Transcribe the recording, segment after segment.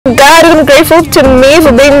God, I'm grateful to me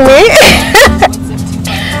for being me.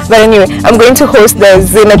 But anyway, I'm going to host the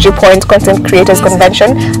Zynergy Content Creators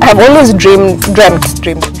Convention. I have always dreamed of.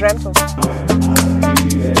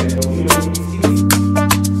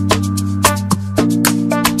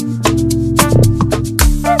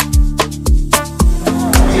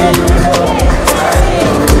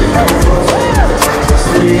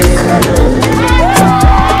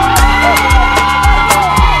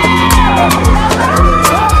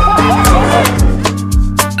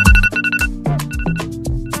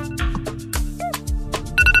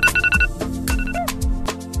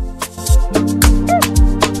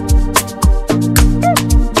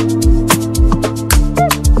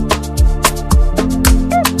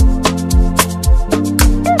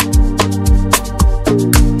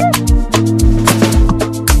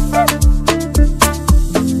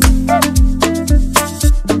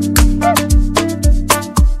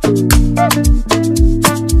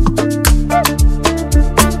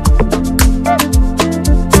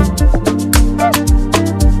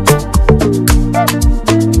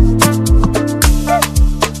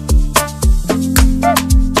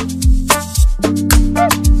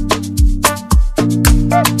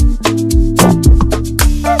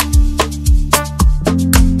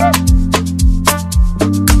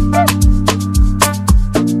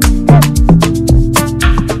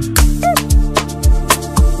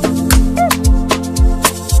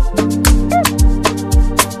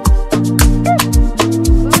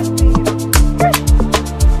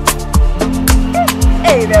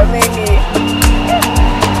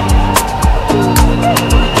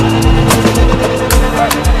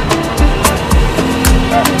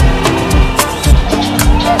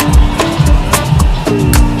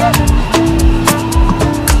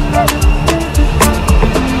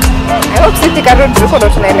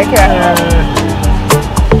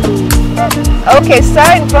 Okay, so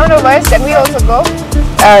in front of us, and we also go.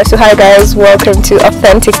 So hi guys, welcome to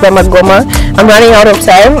Authentic by Mbugua. I'm running out of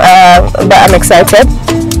time, but I'm excited.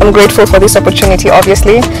 I'm grateful for this opportunity,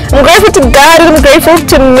 obviously. I'm grateful to God, and I'm grateful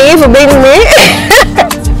to me for being me.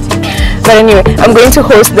 But anyway, I'm going to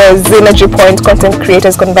host the Zynergy Content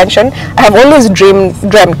Creators Convention. I have always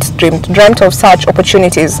dreamt of such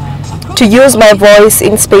opportunities, to use my voice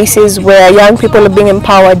in spaces where young people are being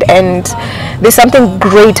empowered and there's something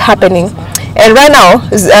great happening. And right now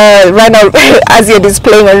Azziad is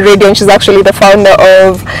playing on radio, and she's actually the founder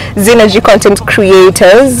of Zynergy Content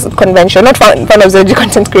Creators Convention. Not founder of Zynergy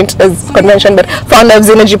Content Creators Convention, but founder of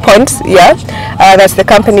Zynergy Point. Yeah, that's the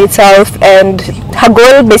company itself. And her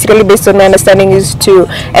goal, basically, based on my understanding, is to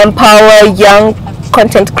empower young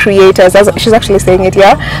content creators, as she's actually saying it,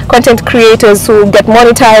 yeah, content creators who get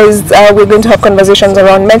monetized. We're going to have conversations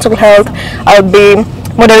around mental health. I'll be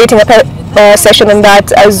moderating a session on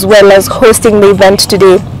that, as well as hosting the event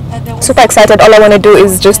today. Super excited. All I want to do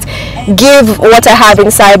is just give what I have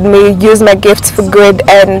inside me, use my gifts for good,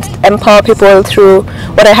 and empower people through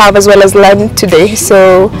what I have, as well as learn today.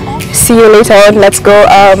 So see you later on. Let's go.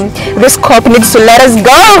 This cop needs to let us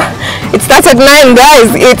go. It starts at 9,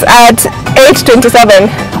 guys. It's at 8:27.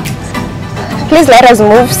 Please let us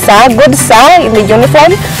move, sir. Good sir in the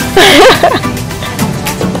uniform.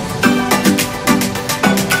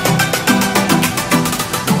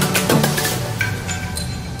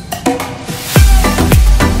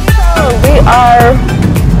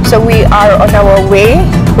 So we are on our way.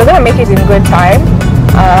 We're gonna make it in good time.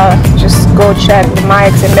 Just go check the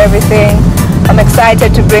mics and everything. I'm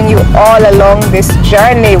excited to bring you all along this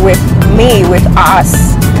journey with me, with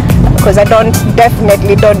us, because I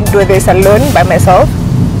definitely don't do this alone by myself.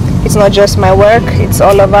 It's not just my work, it's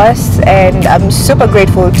all of us, and I'm super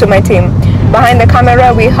grateful to my team. Behind the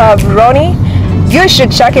camera we have Ronnie. You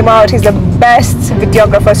should check him out. He's the best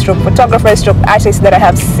videographer stroke photographer stroke artist that I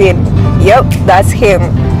have seen. Yep, that's him.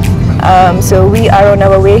 So we are on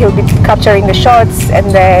our way. He'll be capturing the shots,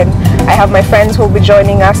 and then I have my friends who will be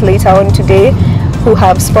joining us later on today, who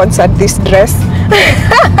have sponsored this dress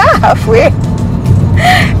halfway.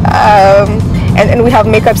 And we have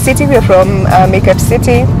Makeup City. We're from Makeup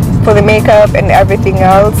City for the makeup and everything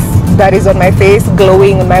else that is on my face,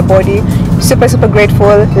 glowing on my body. Super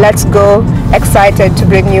grateful. Let's go. Excited to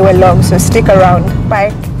bring you along, so stick around.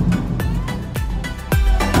 Bye.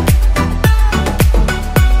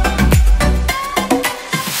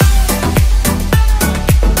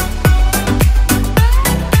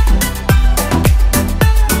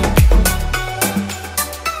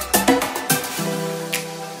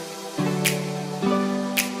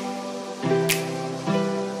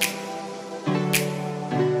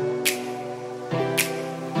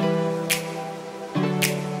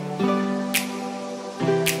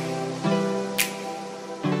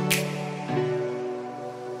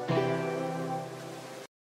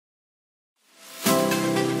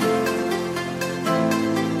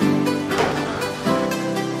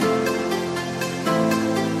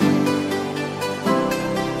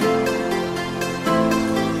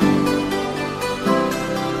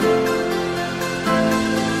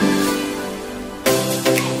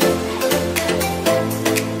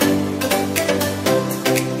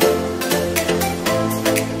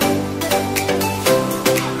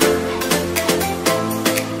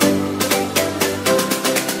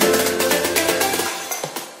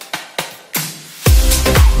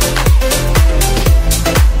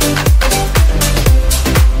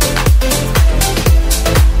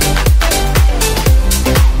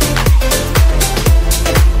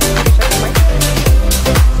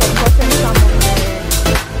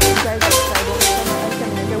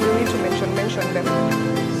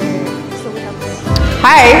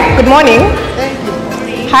 morning. Thank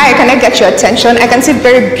you. Hi, can I get your attention? I can see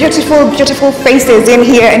very beautiful faces in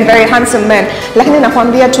here and very handsome men. Lakini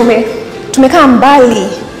nakwambia tumekaa mbali.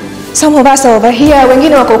 Some of us are over here,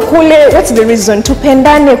 wengine wako kule. What's the reason?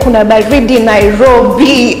 Tupendane, kuna baridi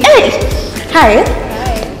Nairobi. Hey! Hi.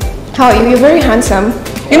 How are you? You're very handsome.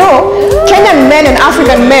 You know, Kenyan men and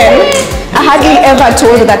African men are hardly ever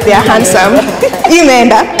told that they are handsome.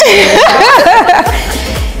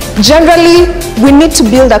 Generally, we need to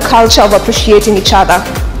build a culture of appreciating each other.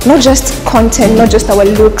 Not just content, not just our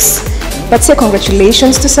looks, but say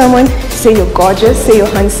congratulations to someone, say you're gorgeous, say you're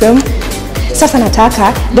handsome. Sasa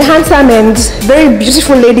nataka, the handsome and very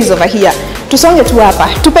beautiful ladies over here, tusonge tu hapa,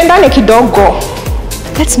 tupendane kidogo.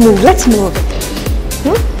 Let's move.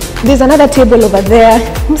 There's another table over there.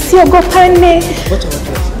 Msiogopane.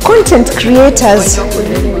 Content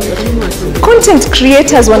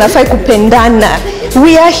creators wanafai kupendana.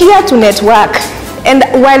 We are here to network. And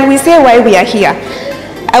while we say why we are here,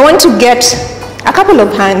 I want to get a couple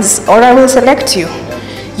of hands, or I will select you.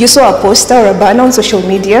 You saw a poster or a banner on social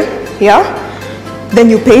media, yeah? Then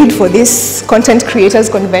you paid for this Content Creators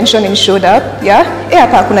Convention and showed up, yeah?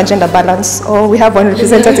 Hapa kuna gender balance, or we have one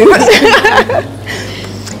representative.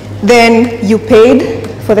 Then you paid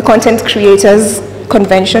for the Content Creators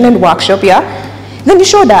Convention and workshop, yeah? Then you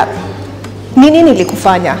showed up. Nini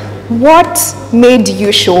nilikufanya? What made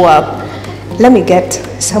you show up? Let me get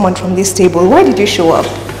someone from this table. Why did you show up?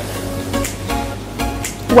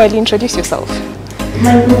 Well, introduce yourself.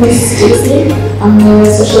 My name is Daisy. I'm the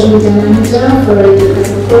social media manager for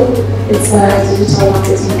Ronoh-Hosting. It's a digital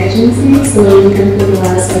marketing agency, so you can follow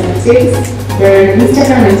us on We're on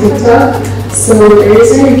Instagram and TikTok. So the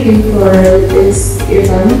reason we came for this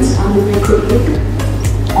event, with my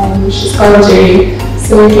colleague, she's called Jerry.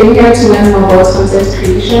 So we came here to learn more about content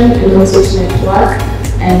creation and also to network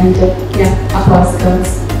and up our skills.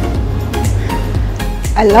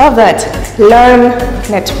 I love that. Learn,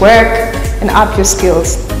 network, and up your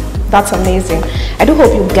skills. That's amazing. I do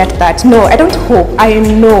hope you get that. No, I don't hope. I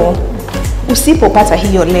know. Usipopata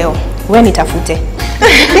hiyo leo, wewe nitafute.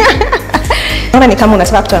 Naona ni kama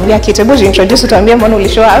unataka kutuambia kitu. Hebu introduce, tuambie mbona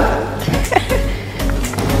ulishow up.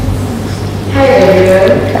 Hi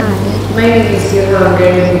everyone. My name is Mbugua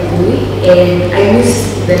and I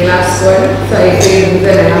missed the last one, so I didn't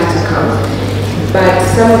have to come. But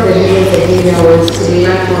some of the reasons I did here was to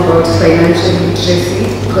learn more about financial literacy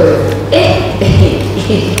because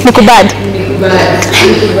Nikubad, and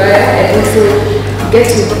also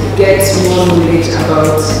get more knowledge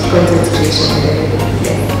about content creation.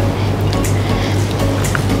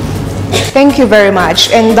 Thank you very much.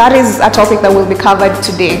 And that is a topic that will be covered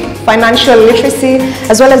today. Financial literacy,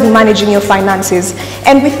 as well as managing your finances.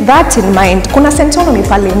 And with that in mind, kuna Sentonomy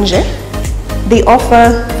pale nje. They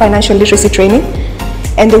offer financial literacy training,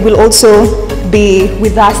 and they will also be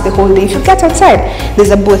with us the whole day. If you get outside,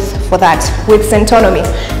 there's a booth for that with Sentonomy.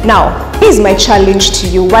 Now, here's my challenge to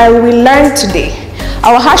you. While we learn today,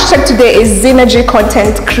 our hashtag today is Zynergy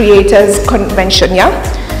Content Creators Convention, yeah?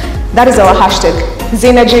 That is our hashtag,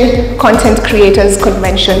 Zynergy Content Creators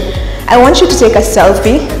Convention. I want you to take a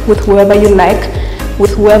selfie with whoever you like,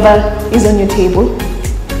 with whoever is on your table.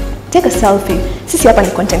 Take a selfie. Sisi hapa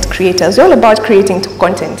ni content creators. We're all about creating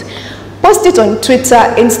content. Post it on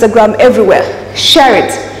Twitter, Instagram, everywhere. Share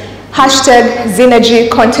it. Hashtag Zynergy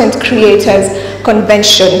Content Creators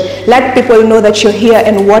Convention. Let people know that you're here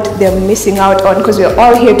and what they're missing out on, because we're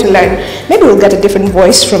all here to learn. Maybe we'll get a different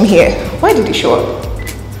voice from here. Why did you show up?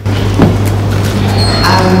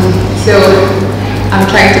 So I'm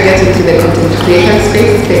trying to get into the content creation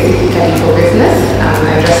space, specifically for business.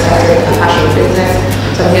 I just started a fashion business,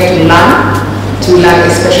 so I'm here to learn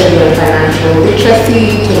especially on financial literacy,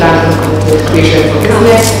 to learn on content creation for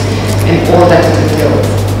business, and all that it entails.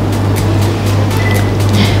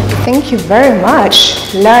 Thank you very much.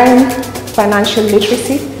 Learn financial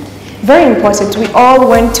literacy. Very important. We all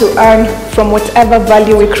want to earn from whatever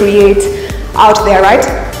value we create out there, right?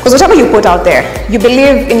 Because whatever you put out there, you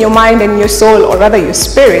believe in your mind and your soul, or rather your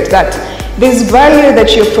spirit, that there's value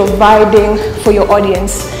that you're providing for your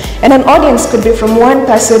audience. And an audience could be from 1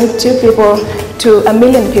 person, 2 people, to 1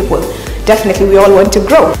 million people. Definitely, we all want to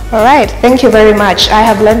grow. All right, thank you very much. I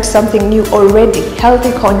have learned something new already,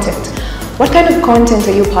 healthy content. What kind of content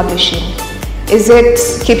are you publishing? Is it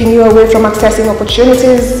keeping you away from accessing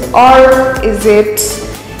opportunities, or is it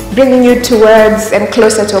bringing you towards and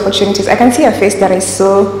closer to opportunities? I can see a face that I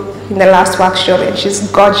saw in the last workshop, and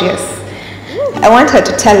she's gorgeous. I want her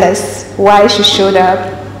to tell us why she showed up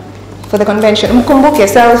for the convention. Mkumbuke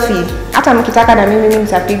selfie. Hata mkitaka na mimi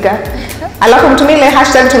nitapiga. Alafu mtumie ile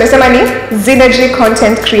hashtag tumesema ni Zynergy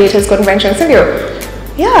Content Creators Convention, sio?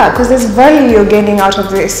 Yeah, because there's value you're gaining out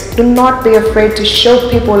of this. Do not be afraid to show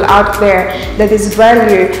people out there that there's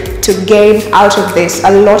value to gain out of this,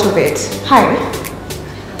 a lot of it. Hi.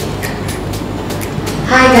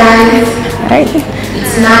 Hi guys. Hi.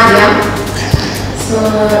 It's Nadia. So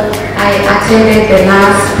I attended the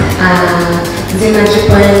last Zynergy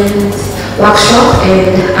workshop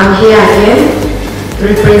and I'm here again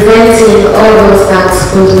representing all those that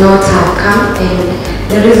could not have come, and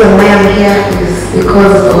the reason why I'm here is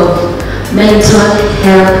because of mental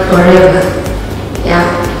health forever. Yeah.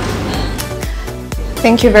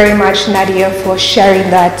 Thank you very much, Nadia, for sharing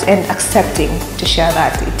that and accepting to share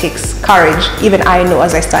that. It takes courage, even I know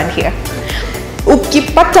as I stand here.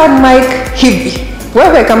 Ukipata mic hivi,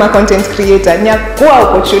 wewe kama content creator, nyakua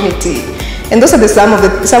opportunity. And those are some of the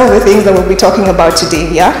things that we'll be talking about today,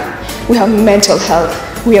 yeah? We have mental health,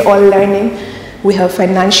 we are all learning, we have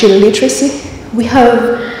financial literacy, we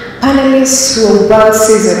have panelists who are well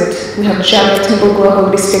seasoned. We have Mbugua who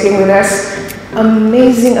will be speaking with us.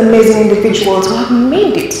 Amazing, amazing individuals who have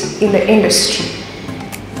made it in the industry,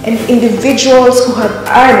 and individuals who have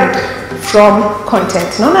earned from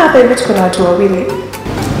content. Really.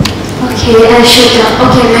 Okay,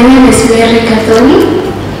 my name is Mary Kathoni,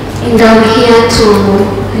 and I'm here to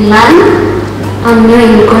learn. I'm new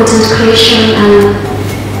in content creation and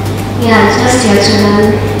yeah, just here to learn.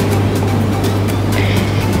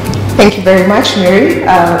 Thank you very much, Mary.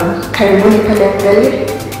 Karibuni pale mbele.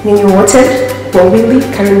 Ninyi wote wawili,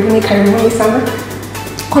 karibuni sana.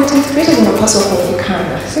 Content creators wanapaswa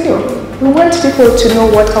kuonekana, sindio? We want people to know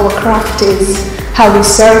what our craft is, how we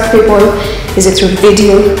serve people. Is it through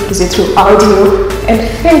video? Is it through audio? And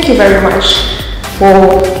thank you very much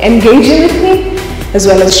for engaging with me, as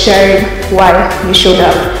well as sharing why you showed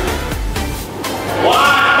up.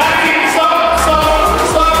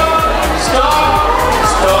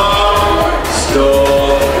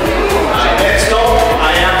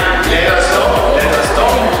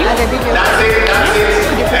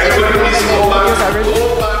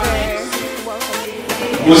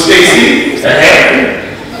 Who's Stacy?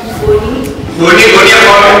 Boni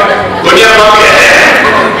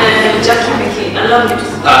Jackie Mickey, I love you.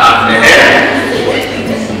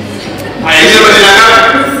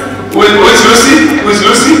 Who's Lucy? Who's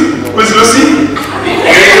Lucy? Lucy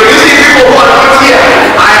people who are not here.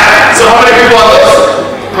 So how many people are those?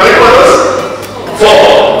 How many people are those? 4.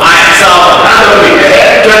 So randomly.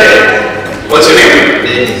 What's your name?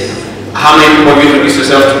 Dennis. How many people have you introduced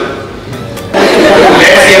yourself to?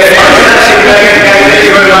 Let's hear the partnership. Thank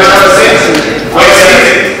you very much. Have a seat.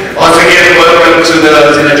 Once again, welcome to the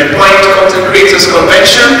Zynergy Content Creators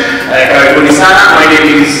Convention. My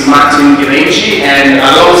name is Martin Girenchi, and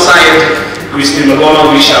alongside Christine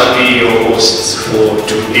Mbugua, we shall be your hosts for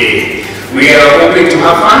today. We are hoping to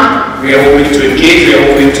have fun, we are hoping to engage, we are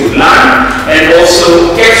hoping to learn, and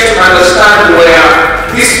also get to understand where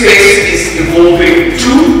this space is evolving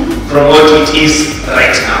to from what it is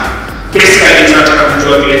right now. Basically, tunataka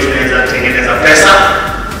kujua vile tunaweza tengeneza pesa,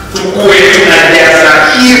 tukue tunajaza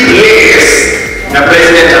hii place, na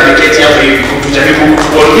president ameketi hapo hivi kutujaribu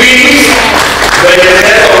kuconvince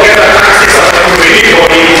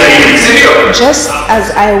just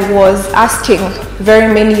as I was asking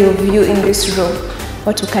very many of you in this room,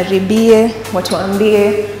 watukaribie,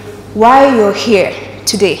 watuambie why you're here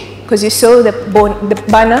today, because you saw the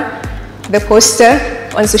banner, the poster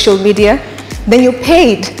on social media, then you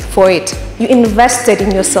paid for it, you invested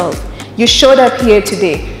in yourself, you showed up here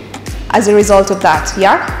today as a result of that,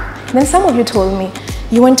 yeah? Then some of you told me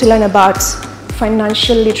you want to learn about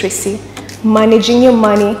financial literacy, managing your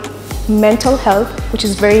money, mental health, which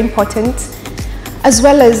is very important, as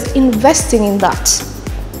well as investing in that,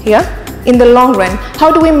 yeah? In the long run,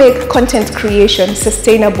 how do we make content creation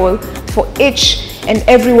sustainable for each and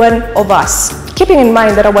every one of us? Keeping in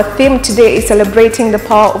mind that our theme today is celebrating the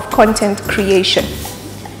power of content creation.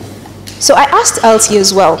 So I asked Elsie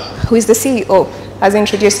as well, who is the CEO, as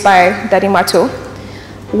introduced by Daddie Marto,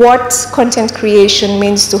 what content creation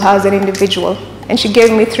means to her as an individual. And she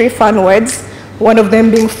gave me 3 fun words, one of them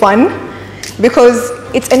being fun, because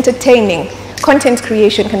it's entertaining. Content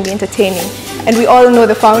creation can be entertaining. And we all know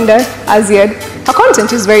the founder, Azziad. Her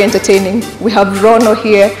content is very entertaining. We have Ronoh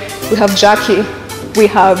here, we have Jackie, we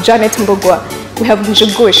have Janet Mbugua, we have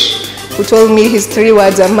Njugush, who told me his 3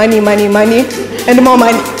 words are money, money, money, and more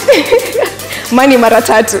money. Money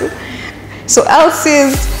maratatu. So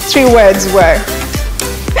Elsie's 3 words were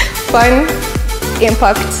fun,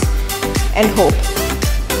 impact, and hope.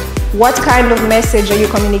 What kind of message are you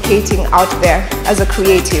communicating out there as a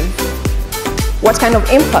creative? What kind of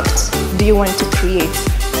impact do you want to create?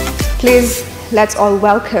 Please, let's all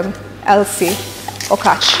welcome Elsie or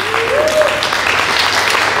catch.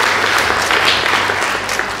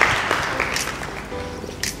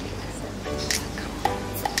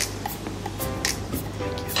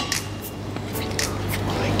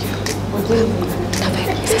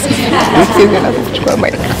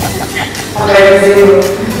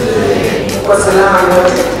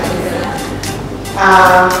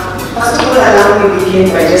 First of all, allow me to begin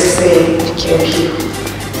by just saying thank you.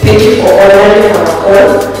 Thank you for ordering our call.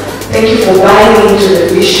 Thank you for buying into the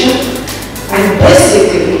vision. And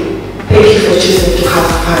basically, thank you for choosing to have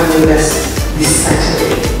fun with us this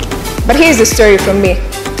Saturday. But here's the story from me.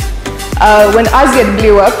 When Azziad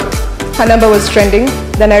blew up, her number was trending.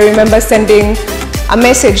 Then I remember sending a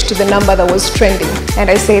message to the number that was trending. And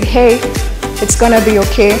I said, hey, it's gonna be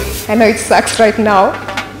okay. I know it sucks right now.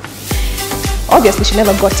 Obviously, she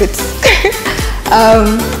never got it.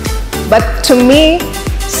 But to me,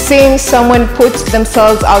 seeing someone put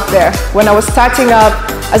themselves out there when I was starting up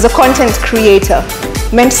as a content creator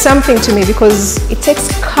meant something to me, because it takes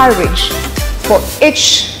courage for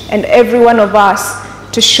each and every one of us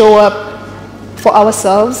to show up for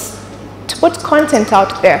ourselves, to put content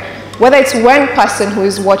out there, whether it's one person who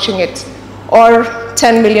is watching it or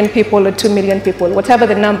 10 million people or 2 million people, whatever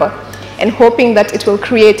the number, and hoping that it will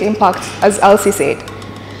create impact, as Elsie said.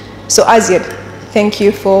 So Azziad, thank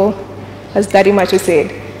you for, as Daddie Marto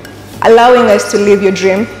said, allowing us to live your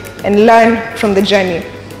dream and learn from the journey.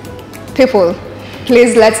 People,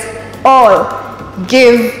 please let's all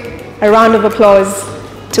give a round of applause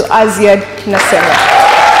to Azziad Nasema.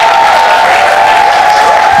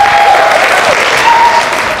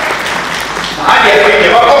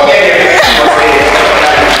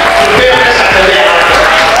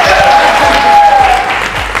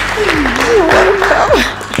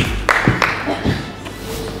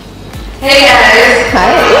 Hey guys!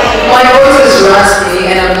 Hi! My voice is raspy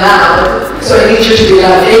and I'm loud, so I need you to be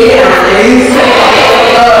loud. Hey guys!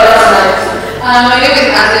 Oh, that's nice. My name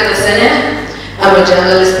is Azziad Nasema. I'm a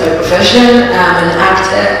journalist by profession. I'm an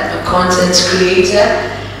actor, a content creator.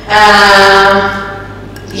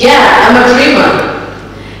 Yeah, I'm a dreamer.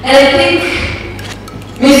 And I think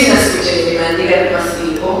missing a speech in man, they got my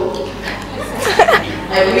people.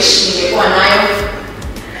 I wish ningekuwa nayo,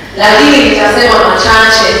 lakini nitasema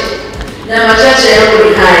machache. Na machache yangu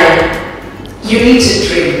ni haya. You need to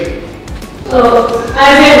dream. So,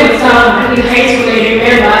 Azziad was found in high school, I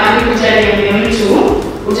remember, alikuja mtu,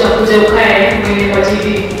 utakuja ukae mwenye kwa TV.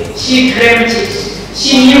 She dreamt it.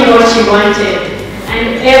 She knew what she wanted. And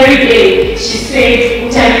every day, she said,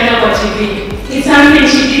 utaniona kwa TV. It's something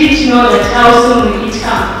she didn't know that how soon will it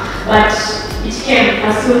come. But it came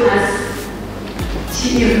as soon as she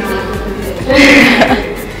is now.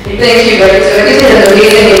 Thank you, but this is an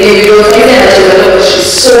amazing individual.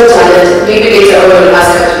 She's so talented. Maybe later I will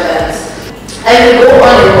ask her to dance. I will go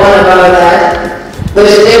on and on about that. But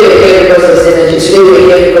today we're here because of Zynergy. Today we're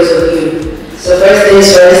here because of you. So first things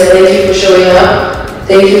first, thank you for showing up.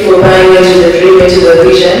 Thank you for buying into the dream, into the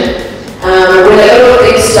vision. When a lot of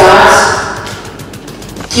things start,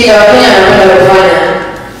 kila wakenya anapenda kufanya,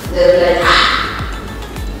 they're like,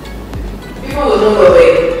 people will move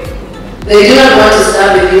away. They do not want to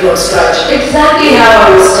start with you from scratch. Exactly how I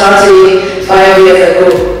was starting 5 years ago.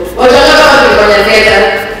 Watoka kama tulifanya theater.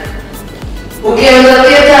 Ukianza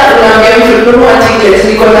theater, unaambia mtu kununua tickets,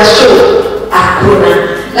 niko na show. Hakuna.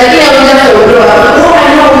 Lakini hawaja kuondoa hapa. Oh,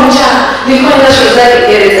 I know mcha. Nilikuwa na show zake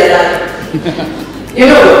Gereza. You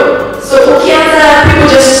know. So ukianza, people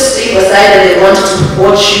just stay aside and they want to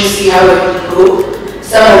watch you, see how it will go.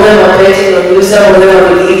 Some of them are betting on you, some of them are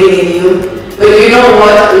believing in you. But you know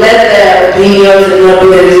what? Let their opinions not be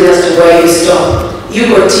the reason as to why you stop. You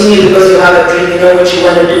continue because you have a dream, you know what you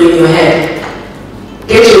want to do in your head.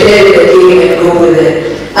 Get your head in the game and go with it.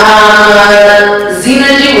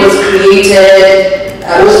 Zynergy was created,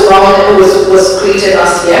 was created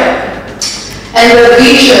last year. And the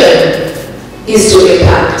vision is to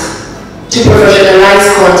impact, to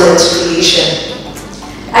professionalize content creation.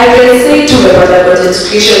 I can say to my content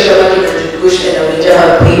creation company push and Awija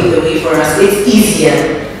have paved the way for us. It's easier.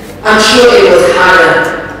 I'm sure it was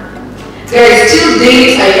harder. Guys, till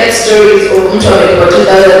date I get stories of mtu amelipa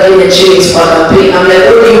 2,000 shillings for campaign. I'm like,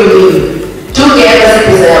 what do you mean? Tungeenda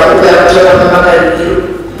siku za Yakubu ya kutoka mpaka Ruiru.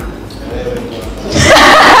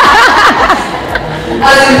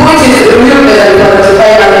 As in point is the real better than the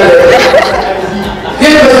 500.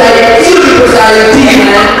 Because I still because I did,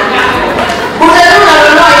 man. But I don't have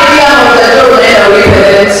no idea how the job will away with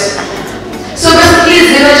it. So basically,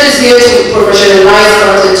 Zynergy is here to professionalize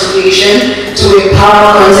content creation, to to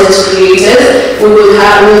empower content creators. We will be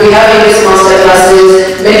having these master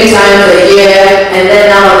classes many times a year, and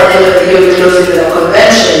then now at the end of the year we close it with a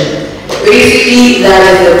convention. Basically, that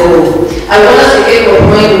is the goal. I want us to get to a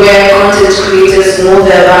point where content creators know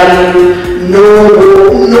their value, do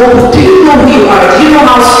you know who you are? Do you know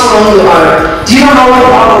how strong you are? Do you know how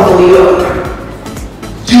powerful you are?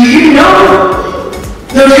 Do you know?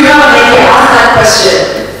 No, do you have an idea? Ask that question.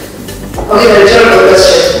 Okay, the rhetorical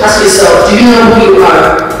question. Ask yourself, do you know who you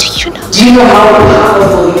are? Do you know how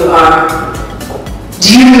powerful you are? Do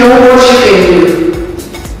you know what you can do?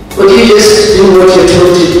 Or do you just do what you're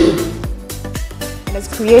told to do? As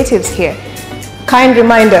creatives here, kind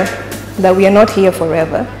reminder that we are not here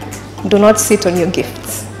forever. Do not sit on your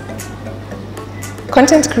gifts.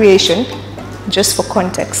 Content creation, just for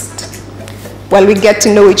context. While we get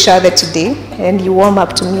to know each other today, and you warm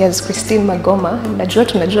up to me as Christine Magoma, najua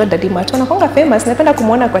tunajua Daddie Marto, nakonga famous, napenda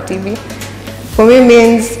kumuona kwa TV. For me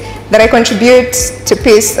means that I contribute to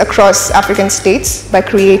peace across African states by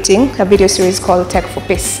creating a video series called Tech for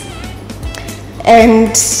Peace. And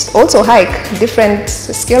also hike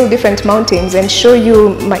scale different mountains and show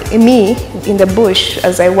you me in the bush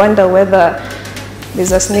as I wonder whether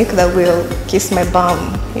there's a snake that will kiss my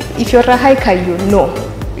bum. If you're a hiker, you know.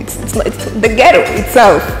 It's the ghetto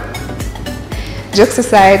itself. Jokes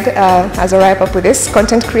aside, as I wrap up with this,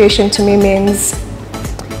 content creation to me means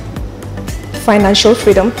financial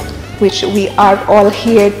freedom, which we are all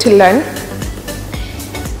here to learn.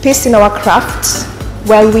 Peace in our craft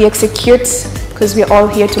while we execute, because we're all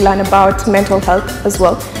here to learn about mental health as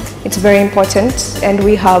well. It's very important, and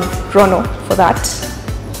we have Ronoh for that.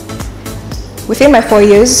 Within my 4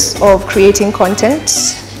 years of creating content,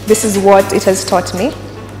 this is what it has taught me.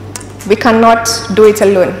 We cannot do it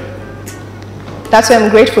alone. That's why I'm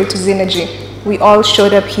grateful to Zynergy. We all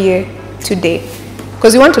showed up here today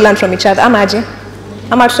because we want to learn from each other. Amaji,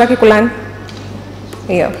 tutaki kulan.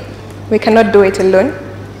 Yeah, we cannot do it alone.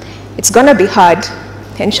 It's gonna be hard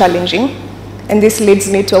and challenging. And this leads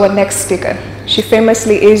me to our next speaker. She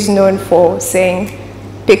famously is known for saying,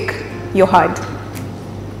 pick your hard.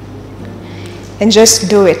 And just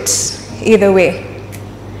do it, either way.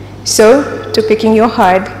 So, to picking your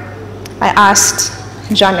hard, I asked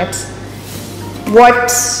Janet,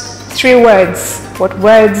 what 3 words, what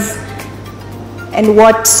words, and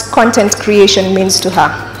what content creation means to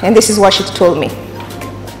her. And this is what she told me.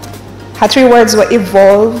 Her 3 words were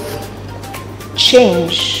evolve,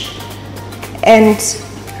 change, and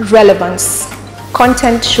relevance.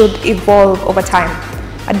 Content should evolve over time,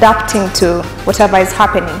 adapting to whatever is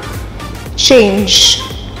happening. Change,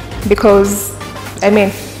 because,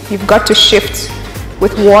 you've got to shift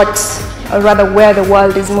with what, or rather where the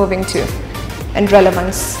world is moving to. And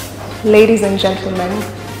relevance. Ladies and gentlemen,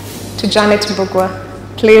 to Janet Mbugua,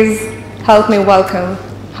 please help me welcome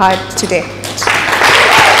her today.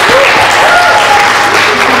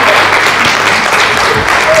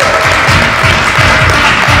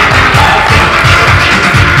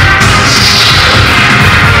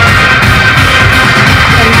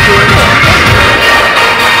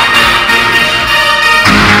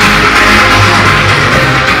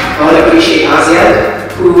 I want to appreciate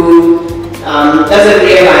Azziad, who doesn't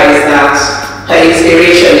realize that her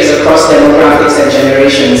inspiration is across demographics and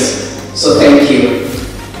generations. So thank you.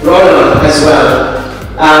 Ronoh as well.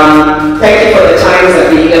 Thank you for the times that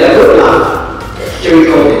we needed a good laugh during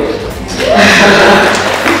COVID.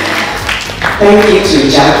 Thank you to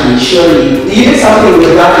Jackie. Surely, you did something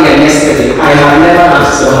with Jackie yesterday. I have never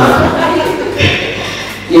laughed so hard.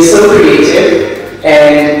 You're so creative,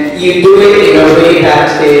 and you do it in a way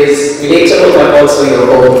that is relatable but also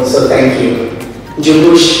your own. So thank you.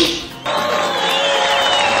 Jubush.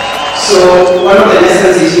 So one of the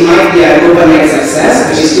lessons is you might be an overnight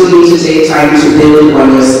success, but you still need to take time to build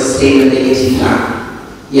on your sustainability plan.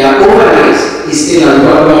 Yeah, overnight is still a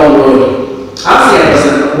long road.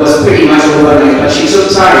 Azziad was pretty much overnight, but she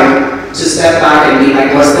took time to step back and be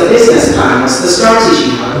like, what's the business plan? What's the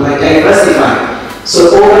strategy? How do I diversify? So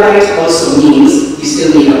overnight also means you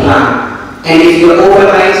still need a plan. And if you're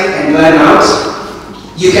overnight and burn out,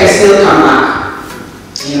 you can still come back.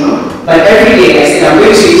 You know? But every day I said I'm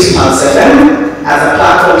going to use Pulse FM as a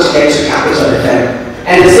platform to get to Capital FM.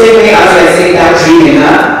 And the same way as I said that dream in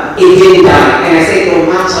her, it didn't die. And I said no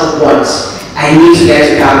matter what, I need to get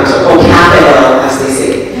to Capital, or Capital as they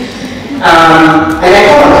say. And I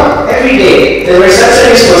called every day. The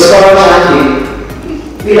receptionist was called Jackie.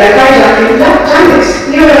 Be like, hi Jackie, Janet,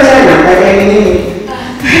 you're a tenant,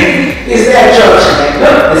 is there a job? She's like,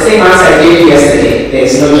 no, the same answer I gave you yesterday,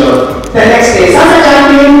 there's no job. The next day, Sasa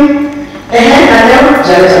Jacqueline,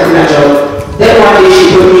 Janet Hakuna job. Then one day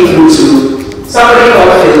she put me through to Somebody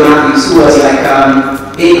called Phil Matthews, who was like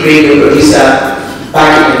a big radio producer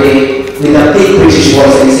back in the day, with a big British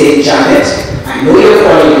voice, and he said, Janet, I know you're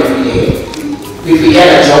calling every day. If we get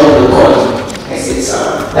a job, we'll call you. I said,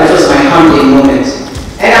 sir. That was my humbling moment.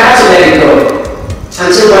 And I had to let it go.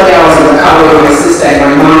 Until one day I was in the car with my sister and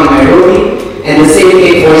my mom in my room, and the same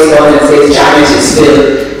big voice calls and says, Janet, it's Phil.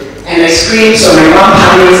 And I screamed, so my mom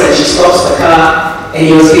panics and she stops the car, and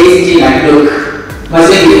he was basically like, look,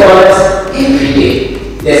 must we call us every day?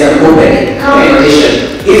 There's an opening, come and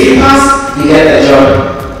audition. If you pass, you get the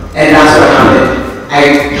job. And that's what happened.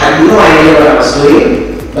 I had no idea what I was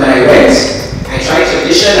doing, but I went. I tried to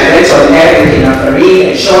audition, I went on air with Farid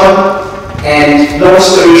and Sean, and long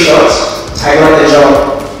story short, I got the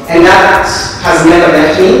job. And that has never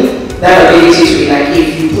left me. That ability to be like,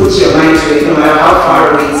 if you put your mind to it, no matter how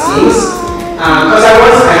far away it seems. Because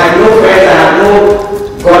I had no friends, I had no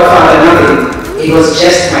godfather, nothing. It was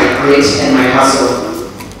just my grit and my hustle.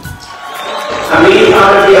 I'm really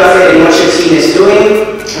proud of the Azziad and what your team is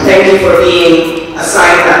doing. Thank you for being a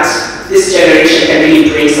sign that this generation can really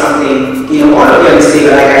bring something. You know, all of you say,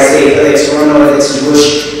 but like I say, whether it's Ronoh, whether it's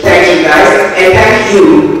Bush, thank you guys. And thank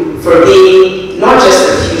you for being not just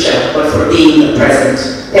the future, but for being the present.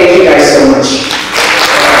 Thank you guys so much.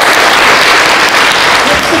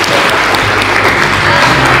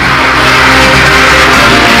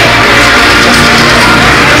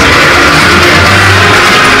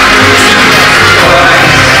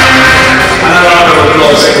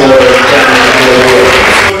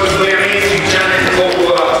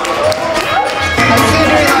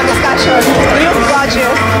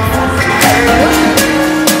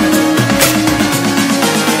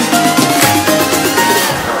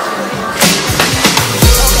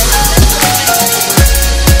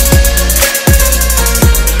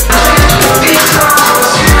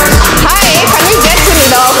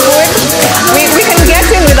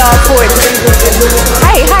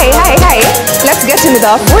 With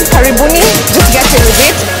our food, karibuni, just get in with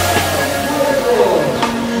it.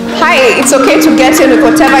 Hi, it's okay to get in with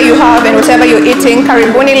whatever you have and whatever you're eating.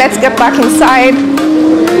 Karibuni, let's get back inside.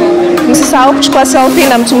 Msisahau kuchukua selfie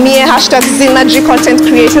na mtumie #Zynergy Content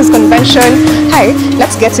Creators Convention. Hi,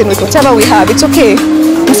 let's get in with whatever we have. It's okay.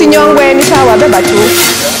 Msinyongwe ni sawa, beba tu.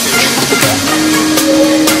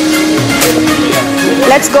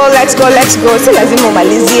 Let's go, let's go, let's go. Si lazima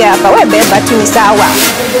umalizie hapa. We beba tu ni sawa.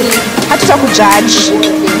 Hatuta kujudge.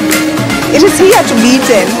 It is here to be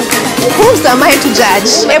eaten. Who's am I to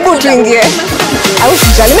judge? Ebu tuingie. Au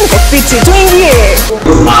sijali, mimi niko fiti. Tuingie.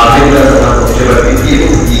 Our vendors and our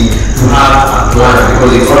people to have a plan,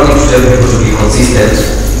 because if all these people should be consistent,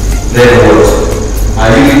 then what? I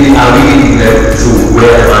really need them to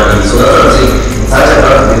where the money is. So that's what I'm saying. Such a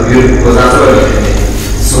part of the build, because that's what we can.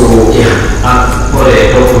 So yeah, for the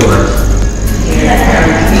document.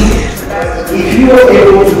 If you are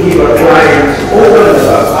able to give a client over and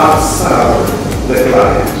upsell the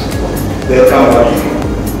client, they'll come back to you.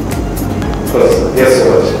 Because guess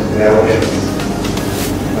what? There are options.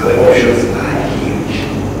 And the options are huge.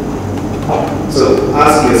 So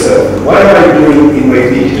ask yourself, what am I doing in my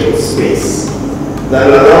digital space that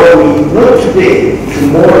will allow me, not today,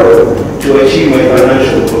 tomorrow, to achieve my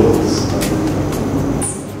financial goals?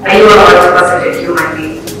 Are you a 100% human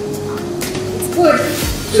being? It's good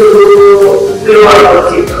to grow up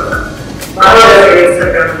on TikTok. But how does your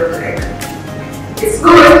Instagram look like? It's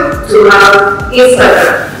good to have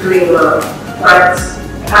Instagram doing well, but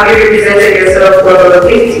have you represented yourself well on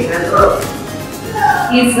LinkedIn as well?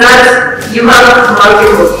 It's not, you have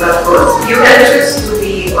multiple platforms. You can choose to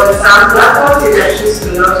be on some platforms, you can choose to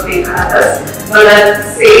not pick others. But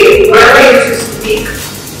let's say, wherever you choose to pick,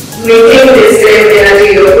 maintain the same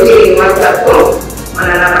energy you're putting in one platform on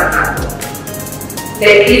another platform.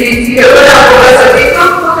 Like if you're going to focus on TikTok,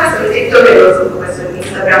 focus on TikTok and also focus on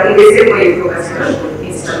Instagram in the same way you focus on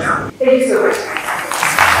Instagram. Thank you so much.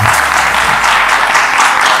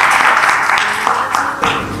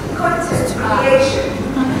 Content creation.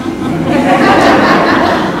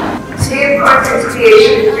 Today, content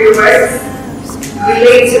creation reverse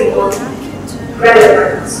relatable,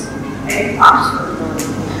 relevant, and factual.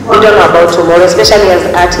 We don't know about tomorrow, especially as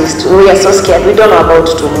artists. We are so scared. We don't know about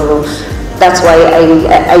tomorrow. That's why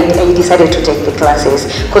I decided to take the classes,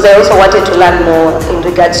 because I also wanted to learn more in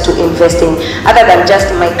regards to investing, other than just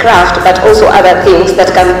my craft, but also other things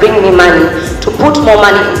that can bring me money, to put more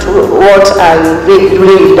money into what I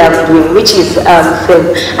really love doing, which is film.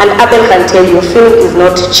 And Abel can tell you, film is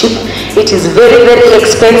not cheap. It is very, very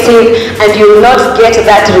expensive, and you will not get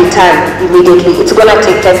that return immediately. It's gonna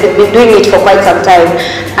take time. We've been doing it for quite some time,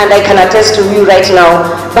 and I can attest to you right now,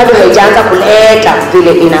 bado haijaanza kuleta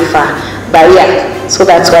vile inafaa. barrier. So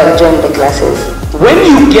that's why I joined the classes. When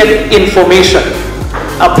you get information,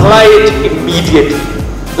 apply it immediately.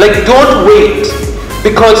 Like, don't wait,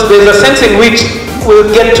 because there's a sense in which we'll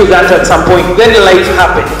get to that at some point, then life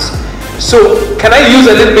happens. So can I use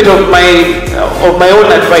a little bit of my own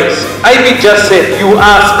advice? Ivy just said, you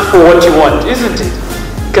ask for what you want, isn't it?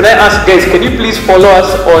 Can I ask, guys, can you please follow us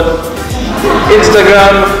on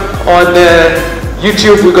Instagram, on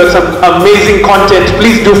YouTube? We've got some amazing content.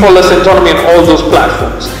 Please do follow Centonomy on all those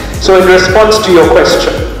platforms. So in response to your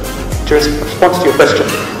question,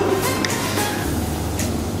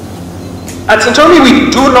 at Centonomy,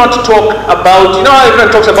 we do not talk about, you know how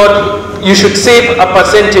everyone talks about you should save a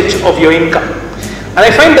percentage of your income. And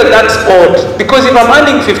I find that that's odd, because if I'm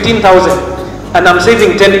earning 15,000 and I'm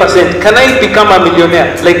saving 10%, can I become a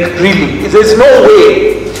millionaire? Like, really? There's no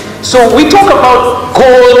way. So we talk about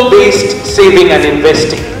goal-based saving and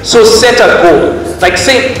investing. So set a goal. Like,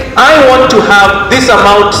 say, I want to have this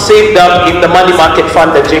amount saved up in the money market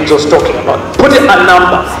fund that James was talking about. Put a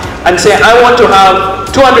number and say, I want to have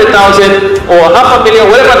 200,000 or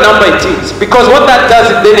 $500,000, whatever number it is. Because what that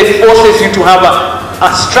does is then it forces you to have a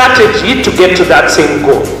strategy to get to that same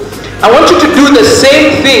goal. I want you to do the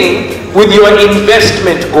same thing with your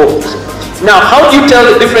investment goals. Now, how do you tell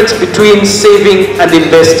the difference between saving and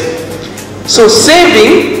investing? So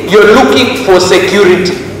saving, you're looking for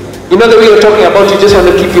security. You know the way you're talking about, you just want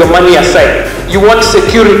to keep your money aside. You want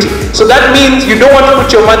security. So that means you don't want to put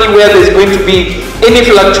your money where there's going to be any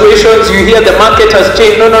fluctuations. You hear the market has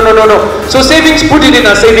changed. No. So savings, put it in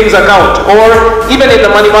a savings account or even in the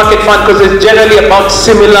money market fund, because it's generally about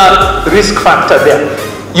similar risk factor there.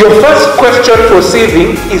 Your first question for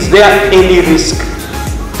saving, is there any risk?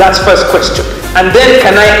 That's first question. And then,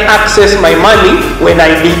 can I access my money when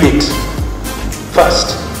I need it?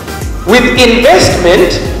 First. With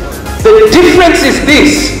investment, the difference is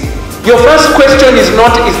this. Your first question is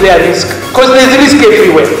not, is there a risk? Because there's risk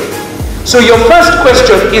everywhere. So your first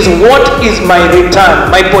question is, what is my return,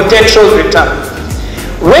 my potential return?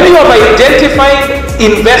 When you have identified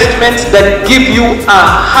investments that give you a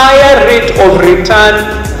higher rate of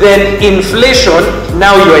return than inflation,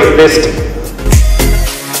 now you are investing.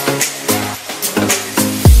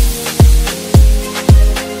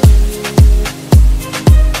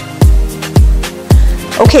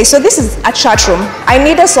 Okay, so this is a chat room. I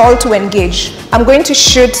need us all to engage. I'm going to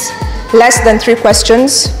shoot less than 3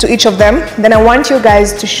 questions to each of them. Then I want you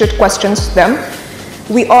guys to shoot questions to them.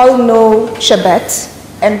 We all know Chebet,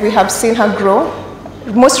 and we have seen her grow.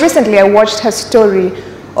 Most recently, I watched her story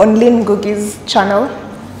on Lynn Ngugi's channel.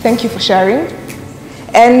 Thank you for sharing.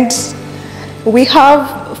 And we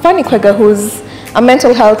have Fanny Kwega, who's a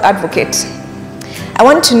mental health advocate. I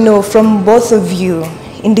want to know from both of you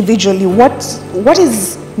individually, what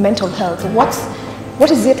is mental health?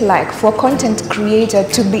 What is it like for a content creator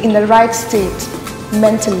to be in the right state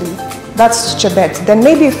mentally? That's Chebet. Then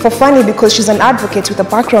maybe for Fanny, because she's an advocate with a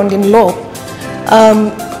background in law,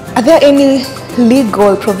 are there any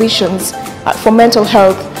legal provisions for mental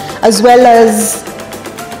health, as well as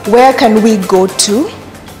where can we go to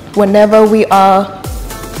whenever we are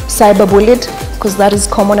cyberbullied, because that is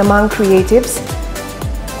common among creatives?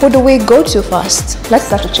 Who do we go to first? Let's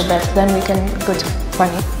start with Chebet, then we can go to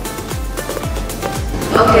Fanny.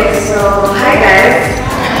 Okay, so hi guys,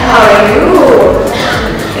 how are you?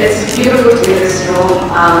 It's beautiful to be in this room.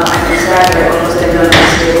 I'm inspired by almost everyone in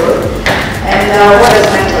this table. And what does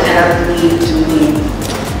mental health mean to me?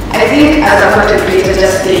 I think as a content creator,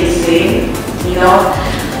 just staying sane, you know,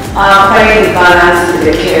 finding balance in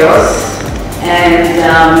the chaos. And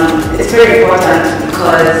it's very important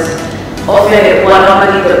because often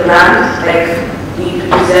normally the brand, like we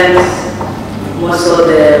present most of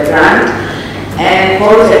the brand, and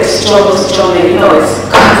always like strong, you know, it's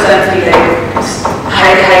constantly like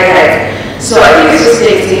high. So I think it's just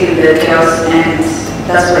staying in the chaos, and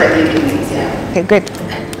that's what I think it means, yeah. Okay, good.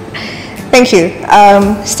 Thank you.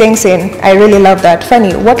 Staying sane, I really love that.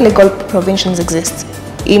 Fanny, what legal provisions exist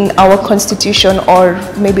in our constitution or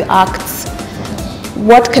maybe acts?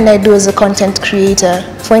 What can I do as a content creator?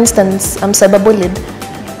 For instance, I'm cyberbullied.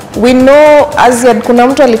 We know Azziad kuna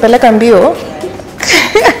mtu alipeleka mbio.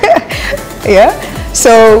 Yeah.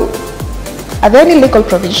 So, are there any legal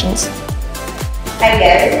provisions? Hi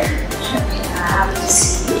guys. Happy to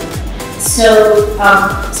see you. So,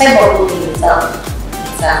 cyberbullying itself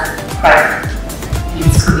is a crime.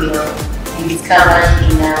 It's criminal, and it's covered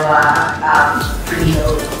in our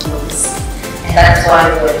criminal laws, and that's why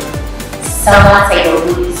when someone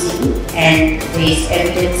cyberbullies you and there is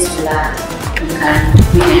evidence to that, you can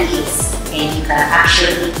win a case and you can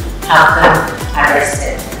actually have them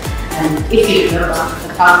arrested. And if you remember, the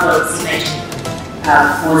the founder of Zynergy,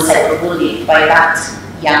 was cyberbullied by that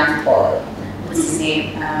young boy. What's his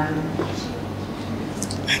name?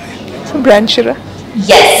 Branchura.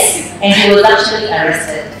 Yes, and he was actually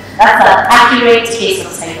arrested. That's an accurate case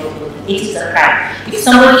of cyberbullying. It is a crime. If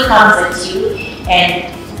somebody comes at you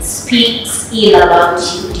and speaks ill about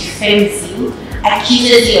you, defends you,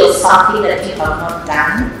 accuses you of something that you have not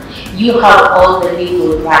done, you have all the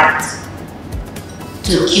legal right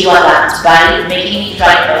to cure that by making it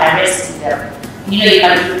right by arresting them. You know, you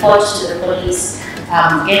can report to the police,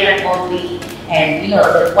 get a copy, and you know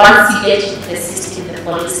that once you get into the system, the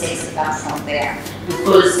police takes it up from there.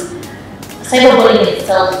 Because cyberbullying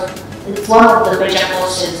itself is one of the major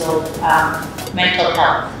causes of mental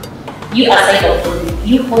health. You are cyberbullied,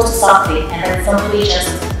 you post something and then somebody just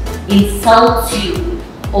insults you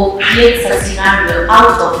or creates a scenario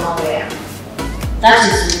out of nowhere.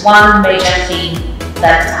 That is one major thing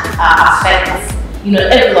that affects, you know,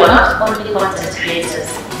 everyone, not only content creators,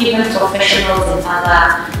 even professionals and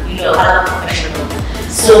other professionals.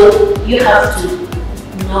 So you have to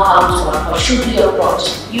know how to approach. Should you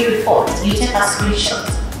approach? You report. You take a screenshot.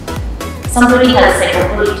 Somebody has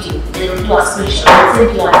cyberbullied you. They will do a screenshot. They'll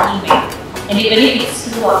send you an email. And even if it's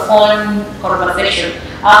through a phone conversation,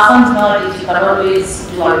 our phones nowadays you can always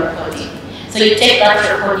do a recording. So you take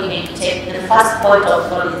that recording and you take the first point of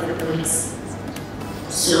call is the police.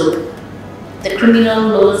 So the criminal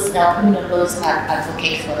laws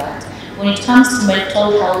advocate for that. When it comes to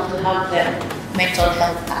mental health, we have the Mental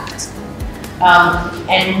Health Act.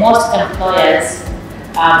 And most employers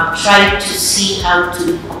try to see how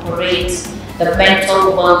to incorporate the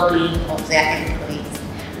mental well-being of their employees.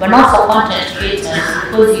 But not for content creators,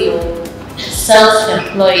 because you're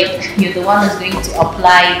self-employed, you're the one who's going to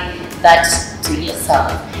apply that to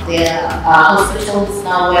yourself. There are hospitals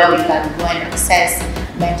now where we can go and access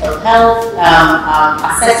mental health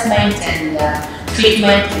assessment and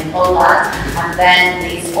treatment and all that. And then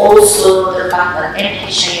there's also the fact that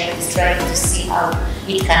NHIF is trying to see how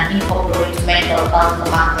it can incorporate mental health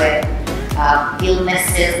among the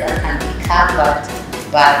illnesses that can be covered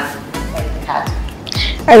by the card.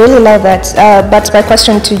 I really love that. But my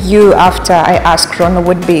question to you after I ask Ronoh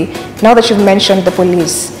would be, now that you've mentioned the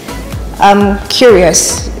police, I'm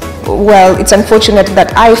curious. Well, it's unfortunate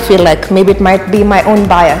that I feel like maybe it might be my own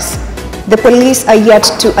bias. The police are yet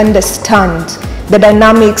to understand the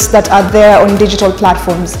dynamics that are there on digital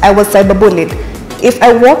platforms. I was cyberbullied. If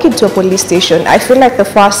I walk into a police station, I feel like the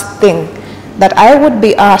first thing that I would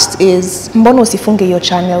be asked is, Mbono usifunge your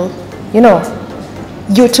channel? You know,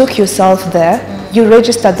 you took yourself there, you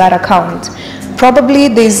registered that account. Probably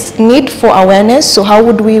there's need for awareness, so how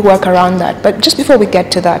would we work around that? But just before we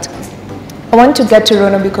get to that, I want to get to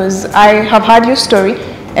Ronoh because I have heard your story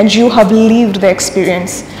and you have lived the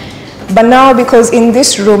experience. But now, because in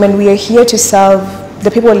this room, and we are here to serve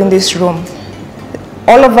the people in this room,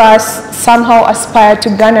 all of us somehow aspire to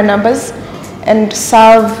garner numbers and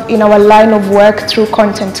serve in our line of work through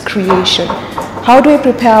content creation. How do we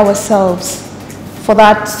prepare ourselves for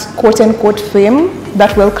that quote-unquote fame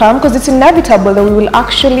that will come? Because it's inevitable that we will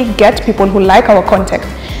actually get people who like our content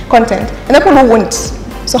and people who won't.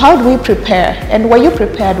 So how do we prepare? And were you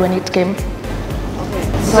prepared when it came?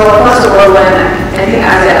 So first of all, when I think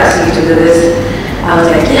Azziad asked me to do this, I was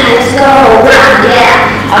like, yeah, let's go,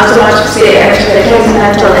 yeah. I was so much to say, actually, I came to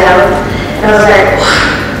mental health, and I was like,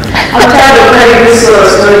 I'm tired of telling this sort of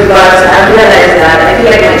story, but I realized that I feel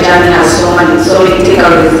like my journey has so many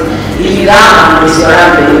takeaways. If you don't is your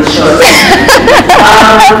in short.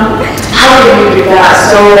 How do we prepare?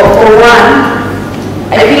 So for one,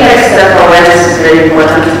 I feel like self-awareness is very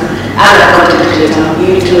important. As a content creator, you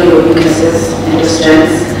need to know your weaknesses and your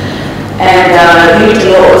strengths. And you need to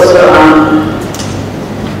know also,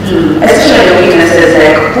 especially your weaknesses,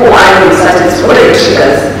 like who are you in certain, what are your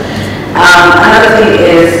triggers? Another thing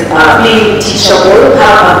is being teachable,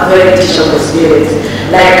 have a very teachable spirit.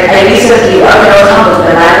 Like I recently, I was humble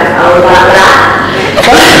the life, I was like that.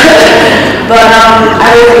 But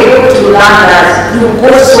I was able to learn that you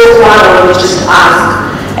go so far when you just ask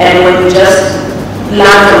and when you just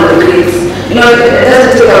learn from the grades. You know, it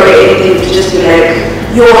doesn't take away anything to just be like,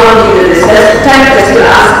 yo, how do you do this? There's times I still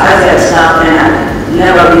ask Azziad stuff and I've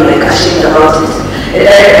never been like ashamed about it.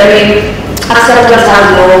 I mean, acceptance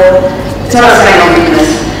has it's not a sign of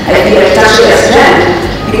weakness. I feel like it's actually a strength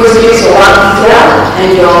because it makes your work easier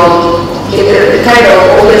and it kind of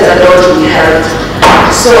opens the door to be helped.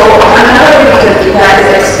 So another way we can prepare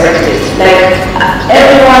is expected. Like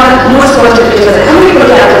everyone, most content creators, how many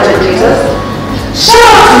people are content creators? Shout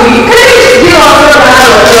out to you! Can you just give us a round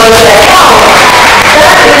of applause? Wow!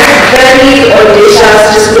 That is very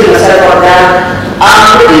audacious, just put yourself out there.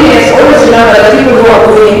 the thing is, always remember that people who are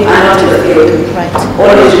bullying are not in the field. Right.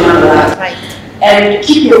 Always remember that. Right. And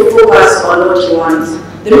keep your focus on what you want.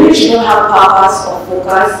 The minute you don't have purpose or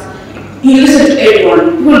focus, you listen to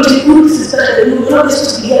everyone. People will take, oh, this is better than you, know this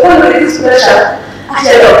is here, oh, this is better.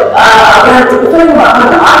 Actually, you have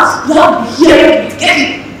to hear it, you get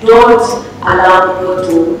it. Don't allow people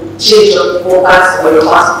to change your focus or your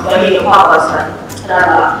purpose.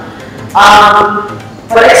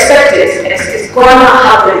 But expect it. It's gonna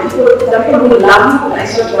happen. People who love you, I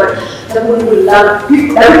said what, the people who love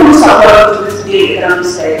you, the people who support you to this day, they can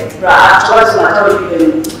say, afterwards,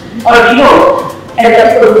 or you know, and the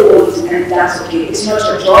people who won't, and that's okay. It's not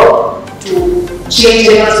your job to change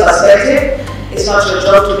anyone's perspective. It's not your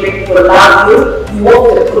job to make people love you. You work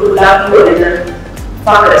with the people who love you and then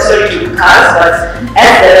fuck the sorry to cars, but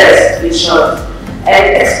and the rest, in short. And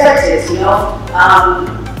expect it, you know.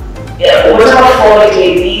 Whatever form it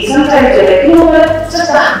may be, sometimes you're like, you know what, it's just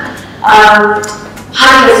a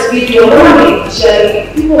harmless video only.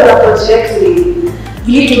 People are projecting.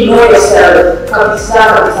 You need to know yourself.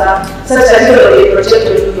 Such that you project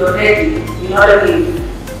when you're ready. You know what I mean?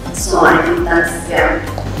 So I think that's, yeah.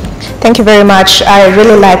 Thank you very much. I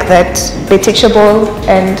really like that. Be teachable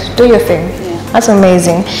and do your thing. Yeah. That's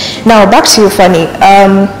amazing. Now back to you, Fanny.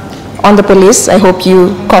 On the police, I hope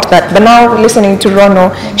you caught that. But now listening to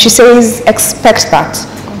Ronoh, she says expect that.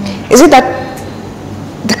 Is it that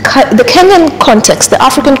the Kenyan context, the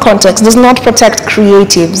African context does not protect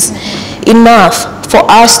creatives enough for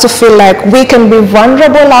us to feel like we can be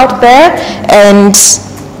vulnerable out there and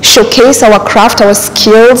showcase our craft, our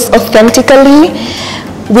skills authentically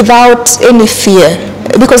without any fear?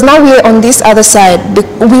 Because now we're on this other side.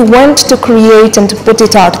 We want to create and to put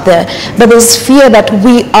it out there, but there's fear that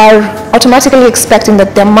we are automatically expecting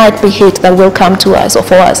that there might be hate that will come to us or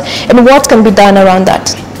for us. And what can be done around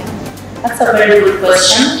that? That's a very good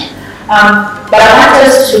question. But I want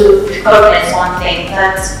us to recognize one thing,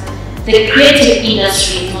 that the creative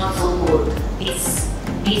industry is not so good.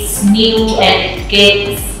 It's new and it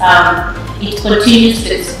continues to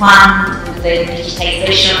expand with the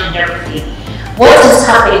digitization and everything. What is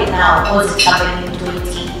happening now was happening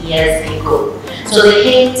 20 years ago. So the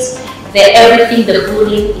hate, the everything, the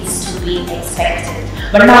bullying is to be expected.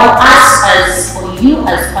 But now us or you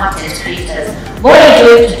as content creators, what are you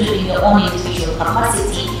going to do in your own individual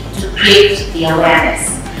capacity to create the awareness?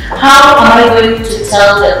 How am I going to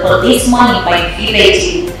tell the policeman in my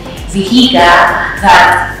village Vihiga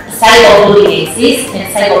that cyberbullying exists and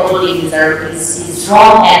cyberbullying is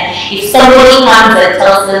wrong, and if somebody comes and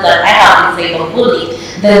tells them that I have been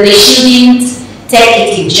cyberbullied, then they shouldn't take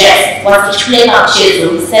it in jest. What we said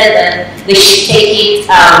that they should take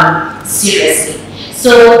it seriously.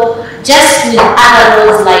 So just with other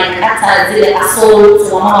roles like Azziad, assault,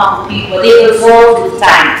 wamama people, they evolve with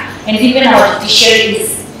time, and even our judiciary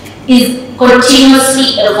is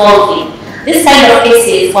continuously evolving. This kind of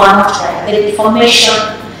cases were not there. The defamation,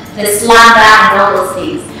 the slander and all those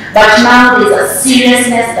things. But now there's a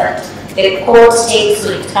seriousness that the court takes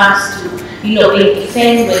when it comes to, being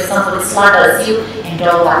defended when somebody slanders you and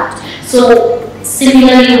all that. So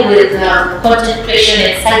similarly with content creation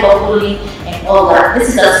and cyberbullying and all that, this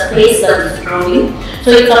is a space that is growing. So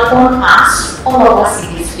it's upon us, all of us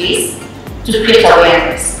in this space, to create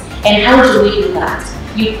awareness. And how do we do that?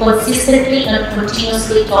 You consistently and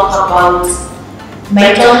continuously talk about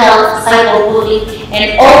mental health, cyberbullying,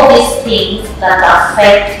 and all these things that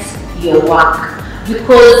affect your work.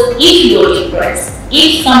 Because if you're depressed,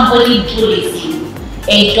 if somebody bullies you,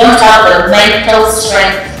 and you don't have the mental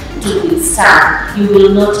strength to withstand, you will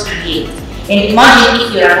not create. And imagine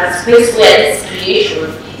if you're in a space where this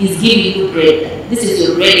creation is giving you bread. This is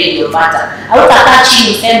your bread and your butter. Hautakaa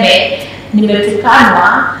chini useme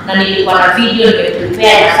nimetukanwa na nilikuwa na video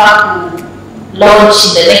nimeprepare nafaa launch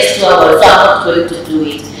in the next 2 hours, so I'm not going to do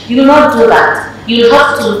it. You will not do that. You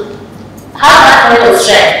have to have that kind of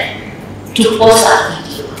strength to post that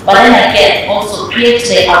video. But then again, also create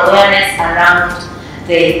the awareness around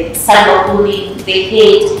the cyberbullying, the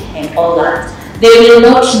hate, and all that. They will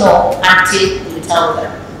not know until we tell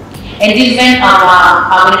them. And even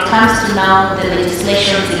when it comes to now the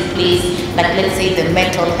legislations in place, like let's say the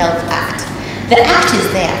Mental Health Act. The act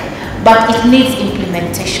is there, but it needs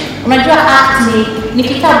implementation. Unajua act ni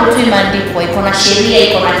kitabu tu imeandikwa, iko na sheria,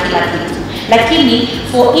 iko na kila kitu. Lakini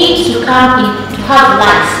for it to come in, to have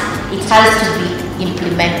life, it has to be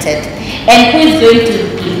implemented. And who is going to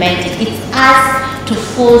implement it? It's us to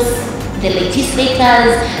force the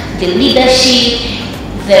legislators, the leadership,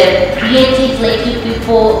 the creative like you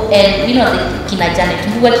people, and the kina Janet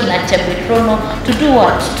Mbugua, kina Ronoh, to do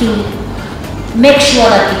what? make sure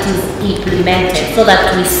that it is implemented so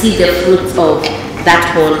that we see the fruits of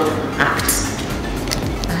that whole act.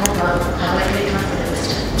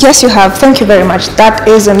 Yes, you have. Thank you very much. That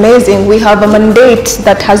is amazing. We have a mandate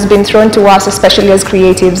that has been thrown to us, especially as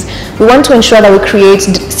creatives. We want to ensure that we create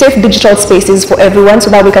safe digital spaces for everyone so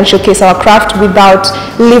that we can showcase our craft without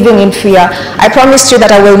living in fear. I promised you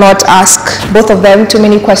that I will not ask both of them too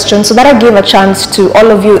many questions so that I give a chance to all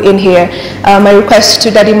of you in here. My request to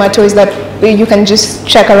Daddie Marto is that you can just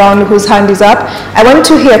check around whose hand is up. I want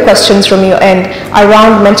to hear questions from your end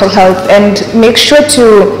around mental health, and make sure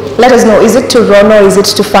to let us know, is it to Ronoh, is it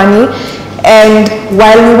to Fanny? And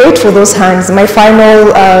while we wait for those hands, my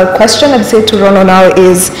final question I'd say to Ronoh now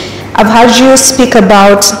is, I've heard you speak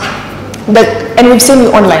about and we've seen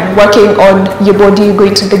you online, working on your body,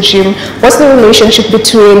 going to the gym. What's the relationship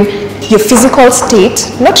between your physical state,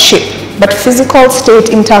 not shape, but physical state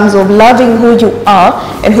in terms of loving who you are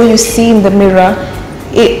and who you see in the mirror,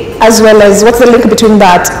 as well as what's the link between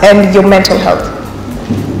that and your mental health?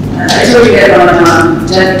 I told you that I'm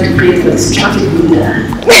trying to create a strategy there.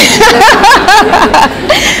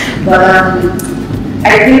 But I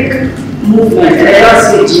think movement, and I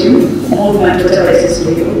don't say gym, movement, whatever it is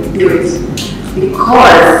for you, do it.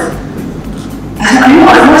 Because I know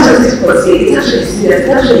as much as people say, it's actually serious, it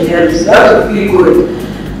actually helps, you have to feel good.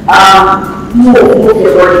 Move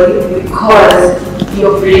your body because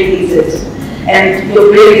your brain needs it. And your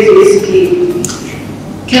brain is basically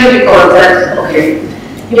chemical that, okay,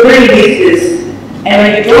 your brain needs this. And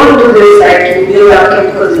when you don't do this, like you build up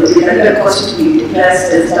chemicals in your brain, and that causes you to be depressed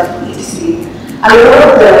and stuff, etc. A lot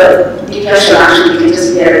of the depression actually can just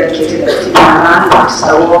be eradicated by taking a run, just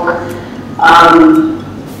a walk.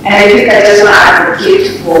 And I think I just want to advocate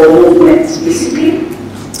for movement, basically.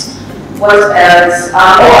 What else? I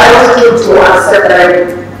also came to accept that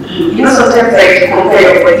sometimes I compare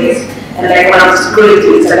your bodies, and like when I'm scrolling to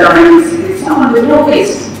Instagram and see someone with no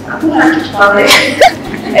waist, I'm not keep public.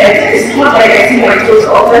 And it's not like I see my toes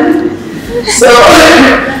open. So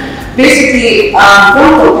basically,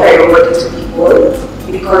 don't compare your body to people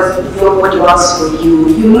because your body works for you.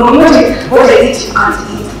 You know what I eat you can't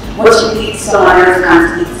eat, what you eat someone else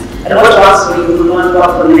can't eat. And what works for you will not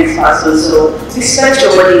work for the next person. So respect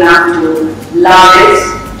your body enough to love it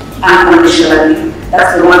unconditionally.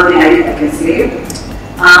 That's the one thing I can say.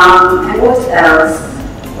 And what else?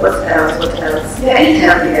 Yeah, eat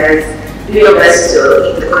healthy, guys. Do your best to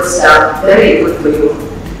eat the good stuff. Very good for you.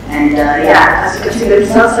 And yeah, as you can see, it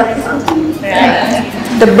sounds like something.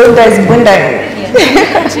 The Buddha is Bunda.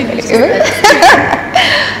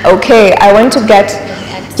 Okay, I want to get.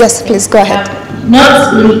 Yes, please go ahead.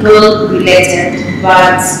 Not legal related,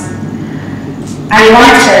 but I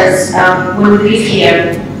want us, when we live here,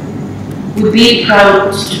 we'd be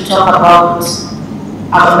proud to talk about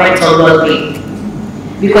our mental well-being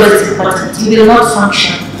because it's important. You will not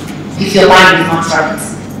function if your mind is not right.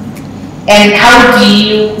 And how do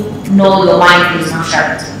you know your mind is not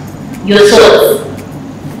right? Your thoughts.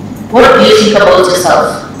 What do you think about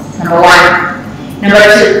yourself? Number one. Number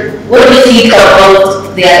two, what do you think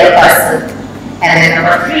about the other person? And then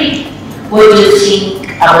number three, what do you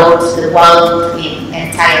think about the world in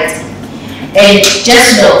entirety? And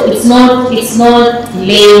just know, it's not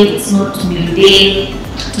lame, it's not mundane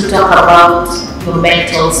to talk about your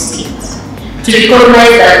mental state. To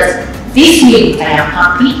recognize that this minute I am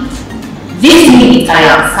happy, this minute I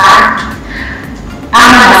am sad,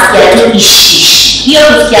 ama nasikia tu ishish. Hiyo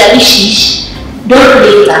kusikia ishish, don't play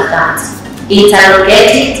it like that.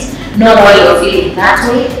 Interrogate it, know why you're feeling that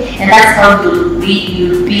way, and that's how you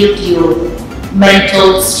build your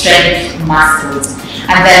mental strength muscles.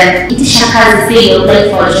 And then it is shaka say you're applying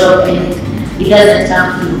for a job and it doesn't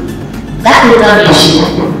come through. That will damage you,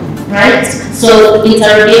 right? So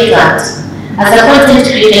interrogate that. As a content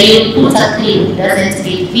creator, you put a claim. It doesn't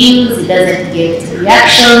get views, it doesn't get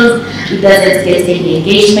reactions, it doesn't get any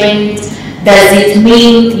engagement. Does it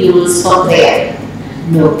mean you will stop there?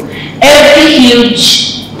 No. Every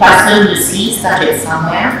huge person you see started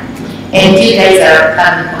somewhere, and you guys are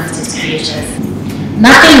becoming content creators.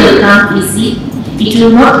 Nothing will come easy. It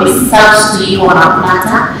will not be served to you on a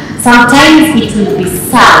platter. Sometimes it will be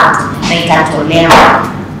served like a tolewa.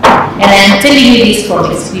 And I am telling you this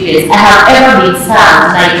from experience. I have ever been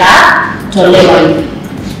served like a tolewa.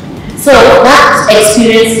 So that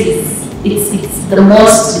experience it's the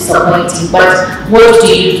most disappointing. But what do?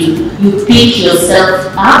 You pick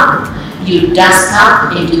yourself up, you dust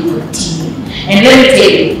up, and you continue. And let me tell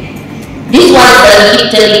you, this one that keep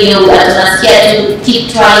telling you that to keep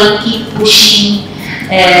trying, keep pushing,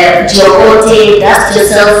 jiokote, dust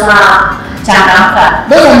yourself up, changamka.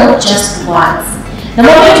 Those are not just words. The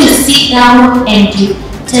moment you sit down and you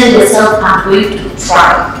tell yourself, I'm going to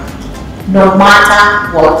try, no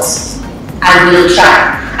matter what, I will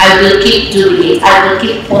try. I will keep doing it. I will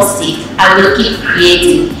keep posting. I will keep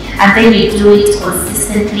creating. And then you do it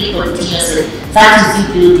consistently, continuously. That is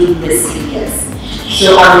you building resilience.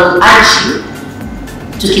 So I will urge you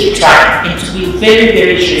to keep trying and to be very,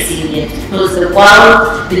 very resilient, because the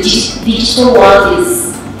world, the digital world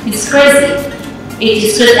is crazy. It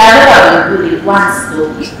is crazy. I've never been bullied once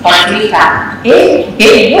though, but later,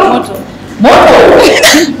 moto,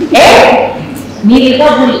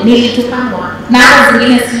 nilitukanwa na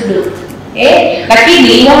zingine sido,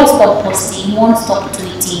 lakini you won't stop posting, you won't stop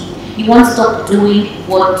tweeting, you won't stop doing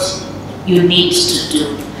what you need to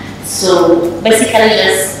do. So basically,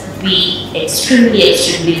 just be extremely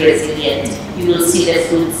resilient. You will see the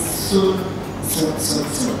fruits soon.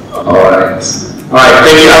 Alright.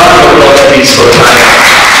 Thank you. I want to applaud please for the time.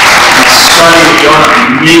 Swali ukiona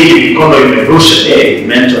mingi mikono imerusha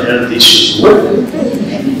mental health issues.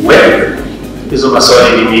 Well, hizo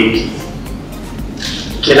maswali ni mingi.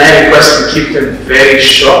 Can I request to keep them very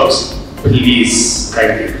short, please,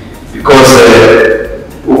 kindly? Because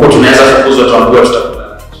huko tunaweza kufuzwa tuambiwa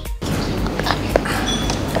tutakula.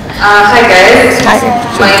 Hi guys. Hi.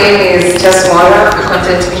 My name is Jasmara, a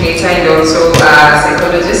content creator and also a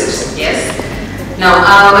psychologist. Yes. Now,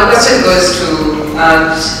 my question goes to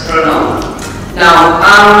Ronoh. Now,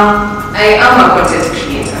 I am a content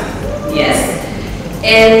creator. Yes.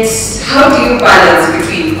 And how do you balance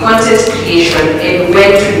between content creation and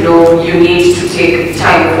when to know you need to take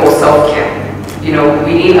time for self-care? You know,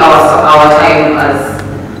 we need our time as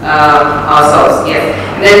ourselves. Yes.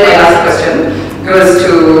 And then my last question goes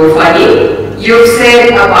to Fanny. You've said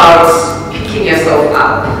about picking yourself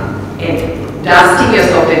up and dusting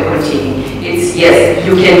yourself and continuing. It's yes,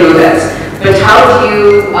 you can do that. But how do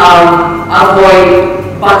you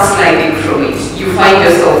avoid backsliding from it? You find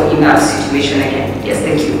yourself in that situation again. Yes,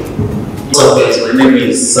 thank you. What's up guys, my name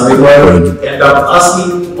is Samibwa and I'm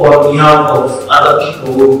asking on behalf of other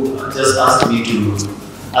people who just asked me to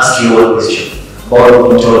ask you one question about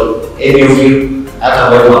control. Any of you?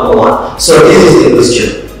 So this is the question.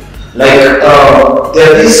 Like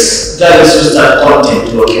there is guys who start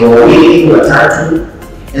content, okay, or reading a title,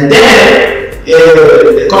 and then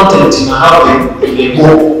the content happen, they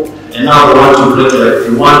go, and now they want to create like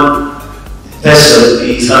the one person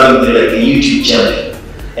is having like a YouTube channel,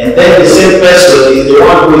 and then the same person is the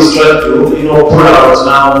one who is trying to pull out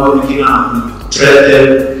now when we can trade them,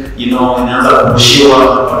 and another pushiwa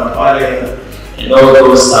and all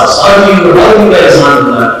those stuff. So how do you guys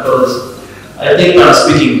handle that? Because I think I'm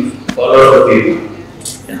speaking for a lot of people.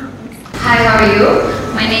 Yeah. Hi, how are you?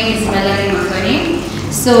 My name is Daddie Marto.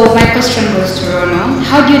 So my question goes to Ronoh.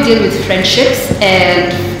 How do you deal with friendships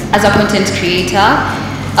and as a content creator,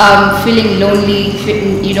 feeling lonely,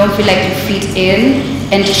 you don't feel like you fit in,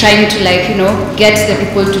 and trying to get the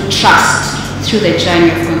people to trust through the journey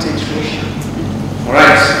of content creation?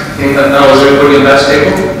 Alright, I think that now is everybody on that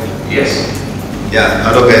table? Yes. Yeah,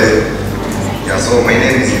 hello guys. Yeah, so my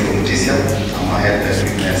name is Mbugua. I'm a head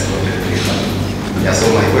fitness content creator. Yeah,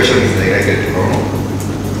 so my question is directed to Ronoh.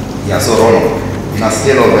 Yeah, so Ronoh, in a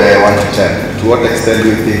scale of 1 to 10, to what extent do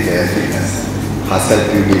you think fitness has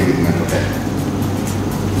helped you deal with mental health?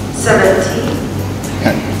 70.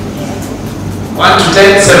 1 to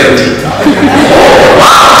 10, 70.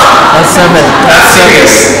 Wow! That's 7. That's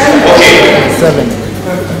serious. Okay. 7.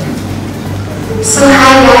 So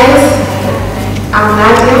hi guys. I'm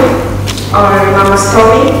Nadia, or Mama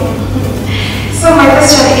Story. So my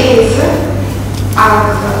question is,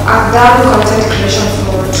 I've done content creation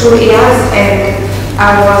for 2 years, and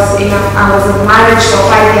I was in marriage for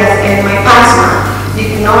 5 years, and my partner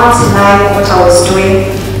did not like what I was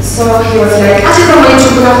doing. So he was like, he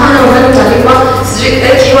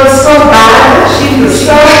was so bad.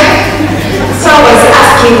 So I was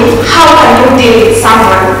asking, how can you deal with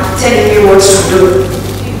someone telling you what to do?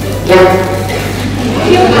 Yeah.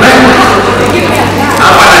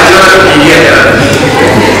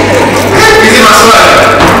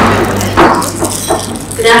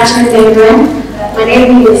 Good afternoon, everyone. My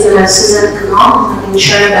name is Susan Kamal. I'm an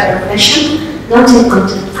insurer by profession, not in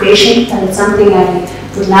content creation, but it's something I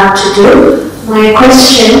would love to do. My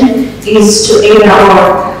question is to Ada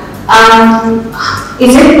or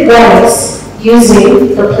is it wise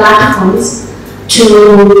using the platforms to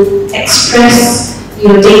express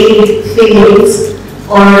your daily feelings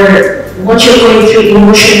or what you're going through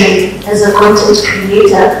emotionally as a content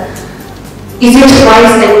creator? Is it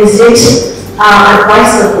wise and is it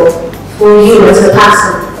advisable for you as a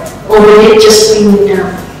person, or will it just bring you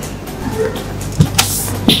down?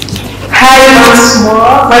 Hi, once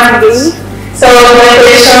more, so my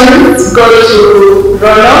questions go to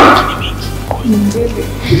Ronoh.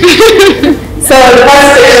 So the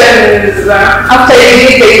first question is, after you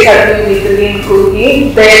did the interview with Lynn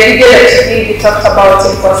Cookie, the video that you did, you talked about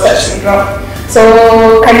imposter syndrome. So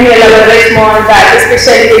can you elaborate more on that,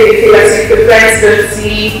 especially when you feel as if your friends don't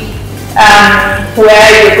see where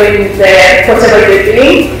you're going with whatever you're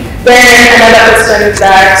doing? Then another question is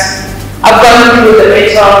that I've gone through the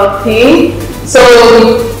mental thing, so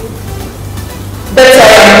that's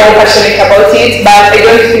why I'm more passionate about it, but I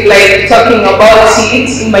don't feel like talking about it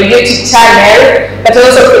in my YouTube channel, but I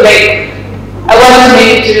also feel like I want to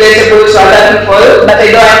make it relatable to other people, but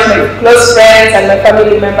I don't want my close friends and my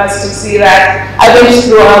family members to see that I went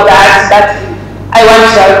through all that, but I want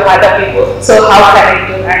to help other people. So how can I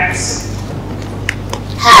do that?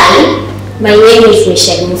 Hi, my name is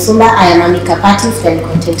Michelle Musumba. I am a makeup artist and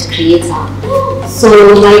content creator. So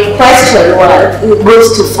my question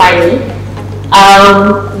goes to Fanny.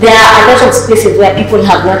 There are a lot of spaces where people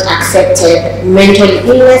have not accepted mental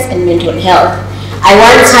illness and mental health. I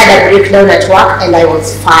once had a breakdown at work and I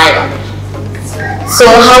was fired. So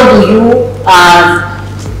how do you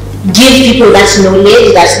give people that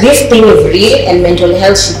knowledge that this thing is real and mental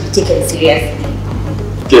health should be taken seriously?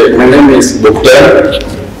 Okay, my name is Dr.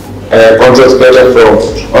 Content Creator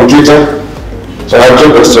on Twitter. So I have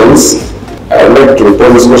two questions. I would like to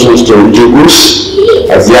pose these questions to Mbugua,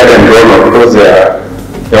 Azziad and Ronoh, because they are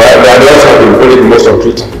the ones who have been bullied most on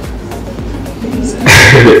Twitter.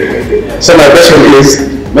 So my question is,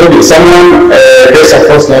 maybe someone gets a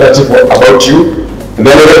false narrative about you, and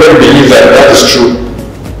then everybody believes that that is true.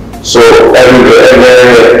 So,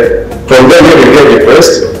 from then you get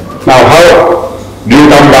depressed. Now how do you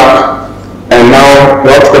come back and now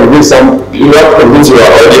you have to convince your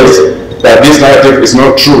audience that this narrative is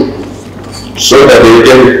not true, so that they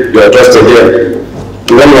get your trust again?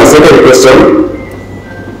 And then my second question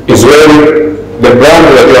is, when the brand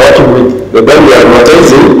that you are working with, the brand you are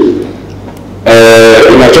advertising,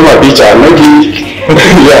 inachoma picha, maybe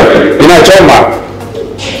inachoma,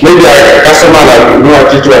 maybe a customer ananunua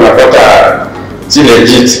kitu anapata si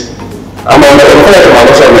legit, ama unafanya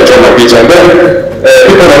tumakosa unachoma picha, and then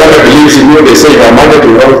people never believe in you. They say you are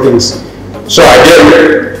marketing wrong things. So again,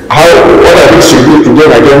 what are things you do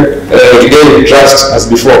to gain trust as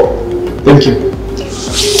before? Thank you.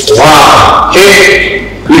 Wow.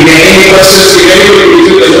 Okay. We can any questions if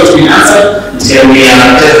the just been answered. Then we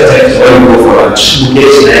are tested or we go for lunch.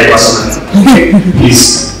 Engage the person.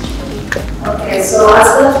 Please. Okay, so I'll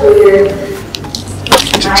start with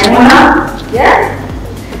Maimuna. Yeah,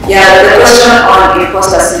 the question on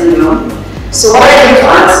imposter syndrome. So what I need to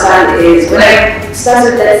understand is, when I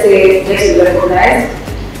started, let's say, getting recognized,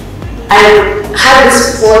 I had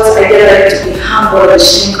this false idea like to be humble and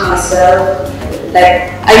shrink myself.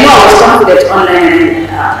 Like, I know I was confident online,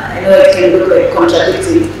 and I know it can look like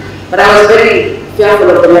contradictory, but I was very fearful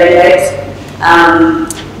of the limelight.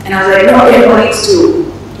 And I was like, no, everyone needs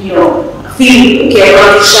to, feel okay, I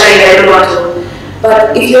want to shine, I don't want to.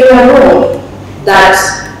 But if you're in a room that,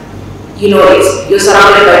 you're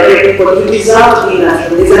surrounded by great people, you deserve to be in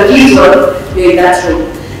that room. There's a reason you're in that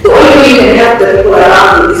room. The only way you can help the people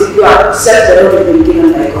around you is if you accept the role you've been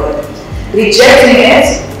given by God. Rejecting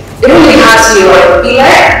it really hurts you,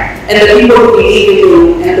 and the people who believe in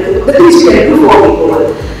you, and the things you can do for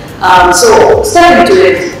people. So step into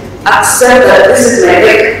it. Accept that this is my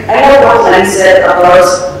work. I love what Lani said about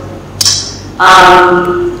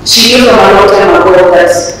she knew from a long time ago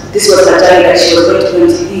that this was a time that she was going to go on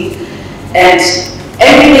TV. And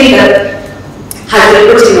everything that has been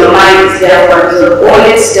put in your mind is there for you.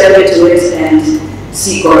 Always step into it and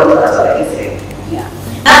see God. That's what I can say. Yeah.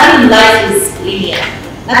 Nothing in life is linear.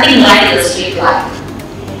 Nothing in life is a straight line.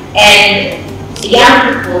 And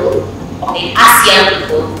young people, us young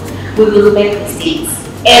people, we will make mistakes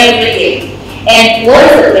every day. And what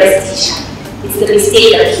is the best teacher? It's the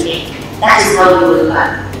mistake that you make. That is how you will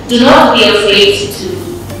learn. Do not be afraid to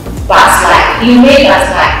backslide. You may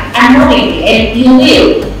backslide unknowingly, and you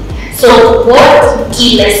will. So what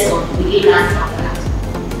key lesson will you learn from that?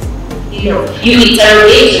 You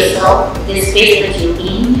interrogate yourself, the space that you're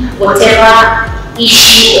in, whatever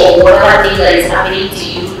issue or whatever thing that is happening to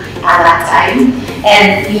you at that time,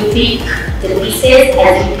 and you pick the pieces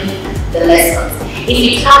and you pick the lessons. If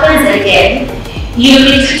it happens again, you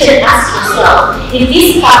retreat and ask yourself, if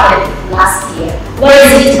this happened last year, what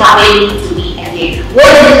is it happening to me again? What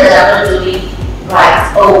is it that I'm not doing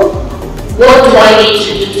right? Or what do I need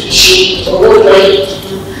to do to change? Or what do I need to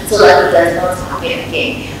do so that it does not happen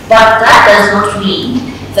again? But that does not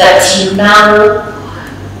mean that you now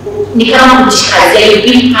you're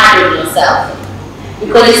being hard on yourself.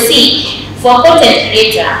 Because you see, for a content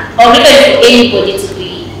creator, or even for anybody to be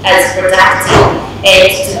as productive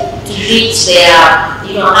and to reach their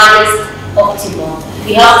highest optimum,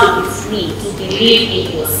 you have to be free to believe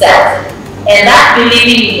in yourself. And that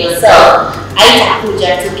believing in yourself, haitakuja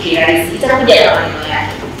tu kirahisi, itakuja na maneno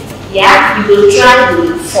yake. Yeah, you will try, you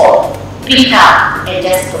will fall. Pick up and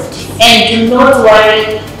just continue. And do not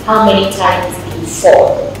worry how many times you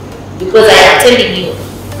fall. Because I am telling you,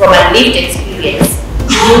 from a lived experience,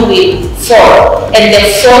 you will fall. And the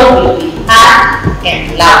fall will be hard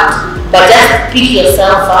and loud. But just pick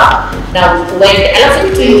yourself up. Now, when alafu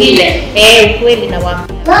kitu ingine, ukweli na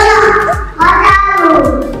waambia.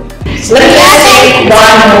 Let me say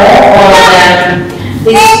one more on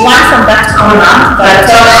this one from that corner that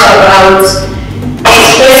talks about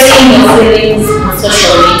expressing your feelings on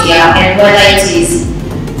social media and whether it is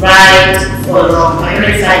right or wrong. I don't know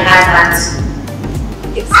if I had that.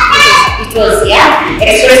 It was,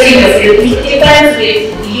 expressing your feelings. It depends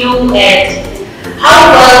with you and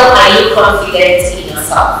how well are you confident in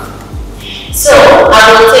yourself. So,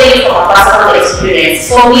 I will tell you from a personal experience.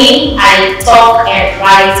 For me, I talk and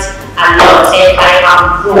write a lot, and I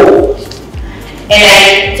am raw. And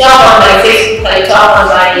I talk on my Facebook, I talk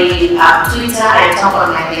on my Twitter, I talk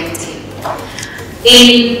on my LinkedIn.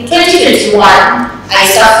 In 2021, I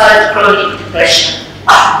suffered chronic depression.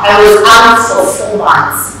 I was out for 4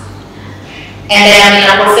 months. And I am in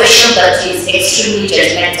a profession that is extremely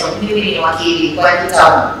judgmental, and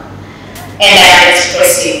I am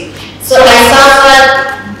expressive. So I suffered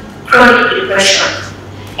chronic depression.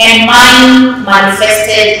 And mine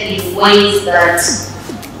manifested in ways that,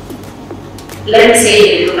 let me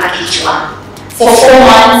say, for 4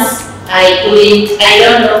 months, I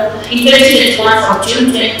don't know, in 2021 from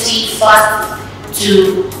June 21st to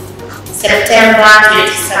September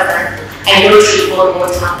 27th, I don't recall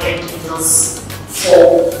what happened in those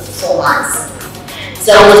four months.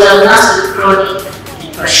 So I was diagnosed with chronic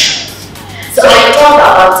depression. So I talk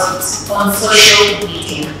about it on social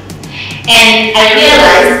media. And I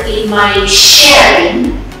realized in my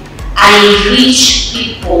sharing, I reach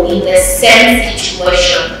people in the same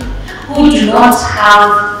situation who do not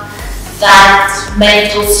have that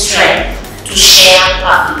mental strength to share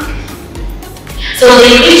publicly. So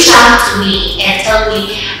they reach out to me and tell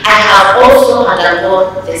me, I have also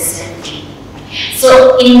undergone the same thing.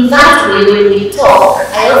 So in that way, when we talk,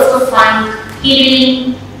 I also find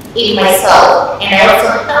healing in myself, and I also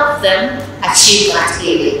help them achieve that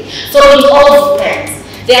healing. So it all depends.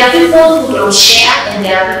 There are people who don't share, and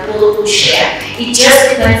there are people who share. It just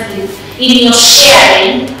depends in your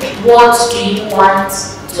sharing, what do you want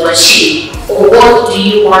to achieve, or what do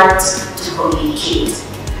you want to communicate,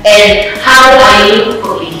 and how are you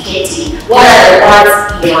communicating? What are the words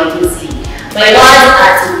you are using? My words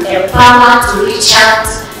are to empower, to reach out,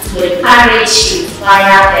 to encourage, to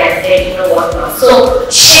inspire, and what not. So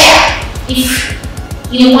share. If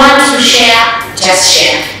you want to share, just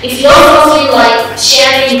share. If you also feel like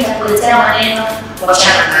sharing itakuletea maneno,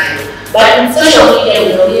 wachana nayo. But in social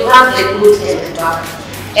media, you have the good and the bad.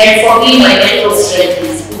 And for me, my mental strength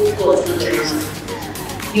is good go through the roof.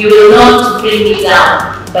 You will not bring me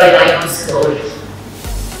down by my own story.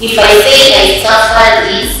 If I say I suffered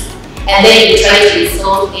this, and then you try to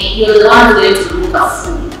insult me, you're not going to look a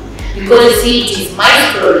fool. Because you see, it is my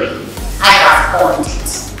story. I have owned it.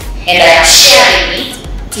 And I am sharing it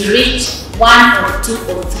to reach 1 or 2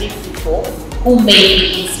 or 3 people who may be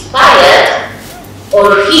inspired or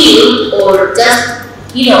healed or just,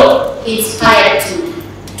 inspired to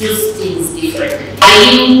do things differently. Are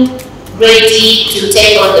you ready to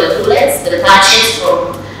take on the bullets, the punches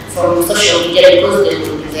from social media, because they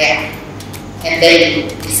will be there? And then you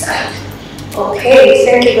decide. Okay,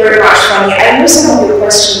 thank you very much, Fanny. I know some of your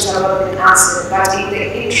questions have not been answered, but in the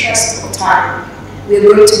interest of time, we're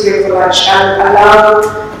going to break for lunch. I'll allow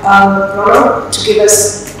Ronoh to give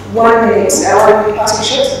us 1 minute, 1 minute passing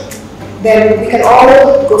shot. Then we can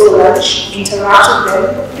all go for lunch, interact with them.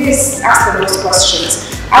 Please ask them those questions.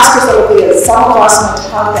 Ask your fellow players. Some of us might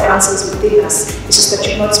have the answers within us. It's just that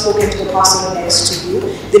you've not spoken to the person next to you.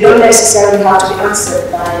 They don't necessarily have to be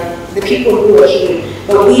answered by the people who are here.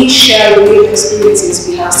 But we share real experiences.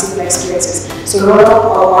 We have similar experiences. So Ronoh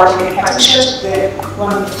or 1 minute passing shot, then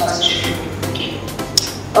 1 minute passing shot.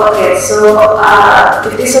 Okay, so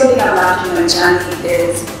if there's something I've learned in my journey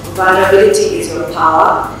is vulnerability is your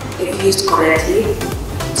power if used correctly.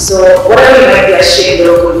 So whatever you might be ashamed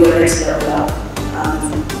of could be your next level up.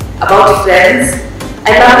 About friends, I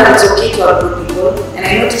learned that it's okay to outgrow people, and I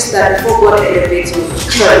noticed that before God elevates you,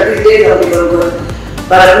 sure, these days are real good,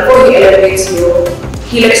 but before He elevates you,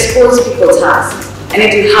 He'll expose people's hearts, and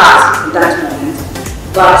it will hurt in that moment.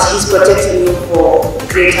 but he's protecting you for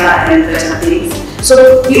greater and better things. So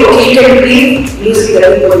you can grieve losing the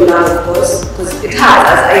people you love, of course, because it hurts,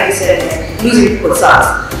 as I said, losing people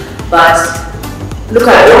sucks. But look,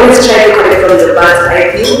 I always try to collect from the bad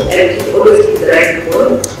I feel and always keep the right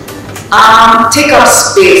people. Take up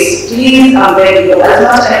space, please. I'm begging you. As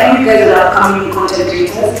much as I know you guys are upcoming content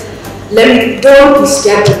creators, don't be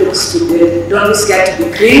scared to look stupid. Don't be scared to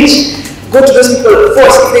be cringe. Go to those people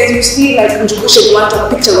first. If you see like Mbugua, you want a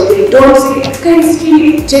picture with them, don't say, okay,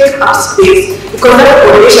 take up space. Because that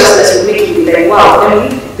audaciousness will make you be like, wow,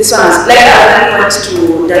 this one has, like I went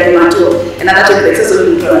to Daddie Marto and I thought the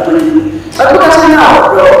accessibility for me. But look at her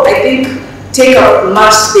now, bro. I think take up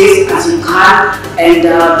much space as you can and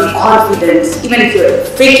be confident. Even if you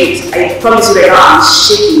fake it, I promise you right now I'm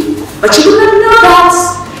shaking. But you do not know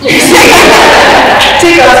that.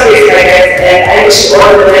 Take up space, guys, and I wish you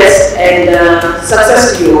all the best and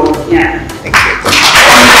success to you all. Yeah.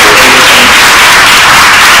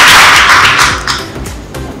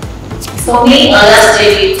 For me, I'll just tell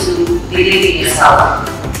you to believe in yourself.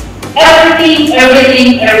 Everything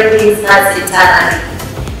starts internally.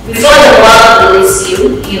 Before the world believes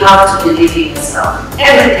you, you have to believe in yourself.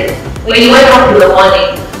 Everything. When you wake up in the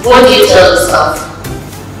morning, what do you tell yourself?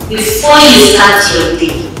 Before you start your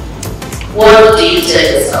day, what do you tell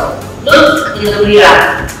yourself? Look in the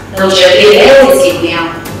mirror. No, everything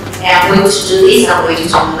now. I'm going to do this, I'm going to do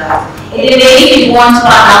that. And then if you want to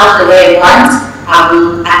turn out the way you want, I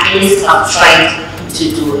will at least have tried to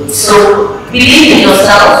do it. So believe in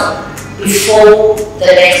yourself before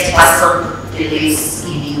the next person believes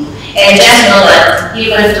in you. And just know that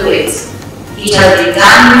you can do it. It has been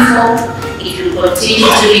done before, it will continue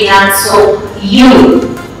to be done. So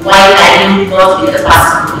why can you not be the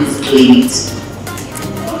person who is doing it?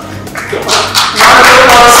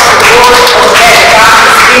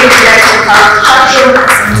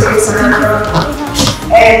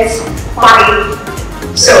 And funny.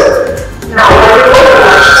 So now we're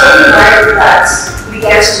talking about that we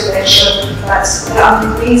get to mention that there are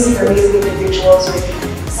amazing individuals with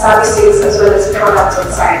services as well as products on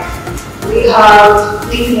site. We have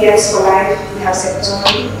DPS for life, we have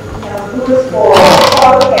Secretary, we have Good for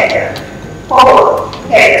Paul Kenya,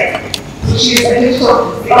 which is a digital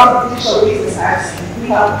business apps. We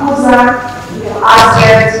have Kuza, we have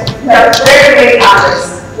Azziad, we have very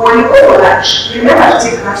artists. When you go for lunch, remember to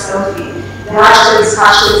take a selfie. The hashtag is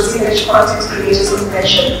Zynergy Contect Creators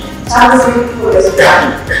Convention. Tag as many people as you can.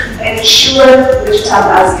 And ensure that you tag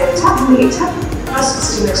Azziad. Tag me, tag us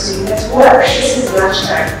next to you. Let's work. This is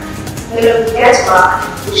lunchtime. Then when we get back,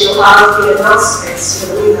 we shall have the announcements for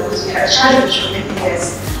the winner because we have a challenge for DPS.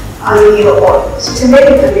 I'll be your all. So to make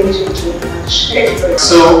it available to lunch. Thank you very much.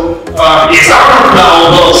 So, example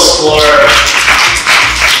now was for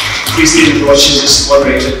Christine, what she just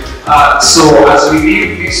moderated. So as we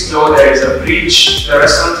leave this door, there is a bridge. The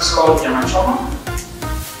restaurant is called Nyamachoma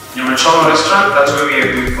restaurant. That's where we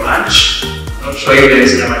are going for lunch. Not sure if there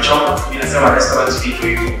is Nyamachoma. Minasema restaurant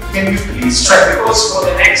people. Can you please strike the course for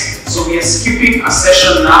the next? So we are skipping a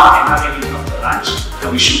session now and having it after lunch that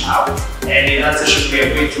we should have. And in that session we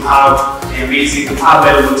are going to have the amazing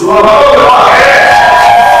Abel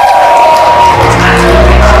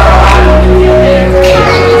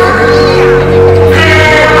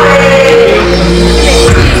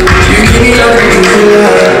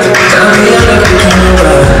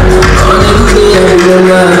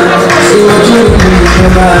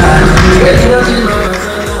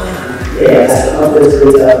Yes, I love this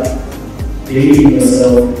with believe in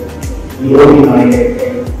yourself, be open-minded,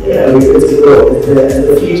 and yeah, we're good to go. It's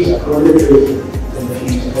the future, literally, in the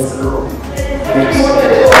future, let's go.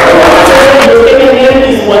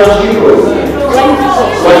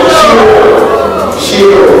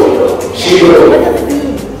 Shiro.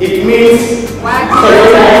 It means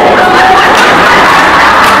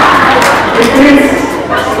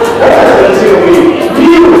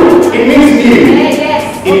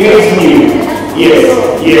It means new. Yes.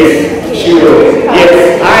 Shiro.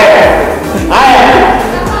 Yes, I am.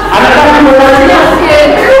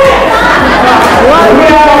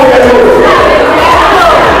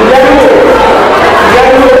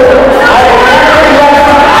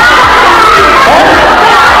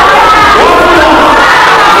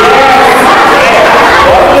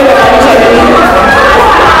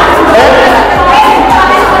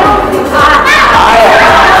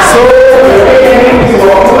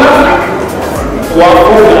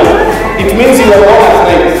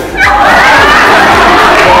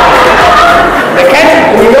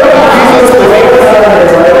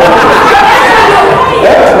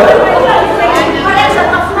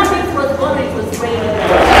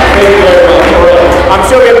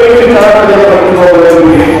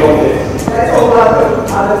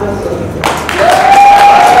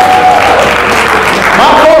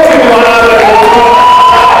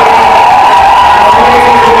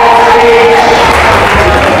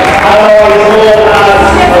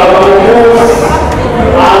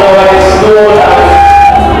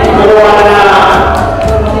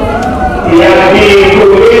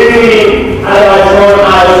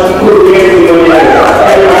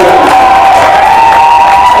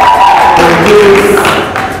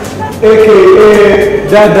 aka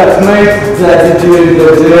Dad at Night, Daddy during the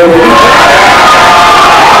day.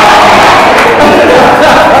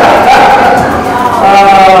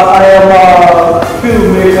 I am a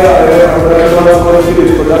filmmaker. I run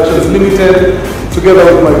Village Productions Limited, together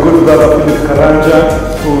with my good brother Philip Karanja,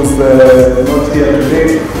 who's not here today.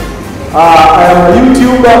 I am a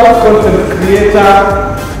YouTuber, content creator,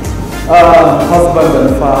 husband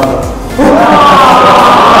and father.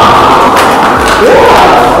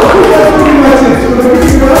 Yeah, that's pretty much it.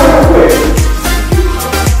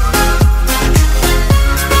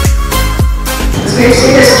 So we've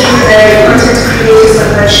seen this through the Content Creators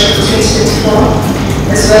Convention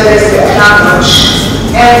 2024, as well as the plan launch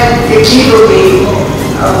and the giveaway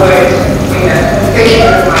award winner. Thank you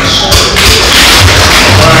very much.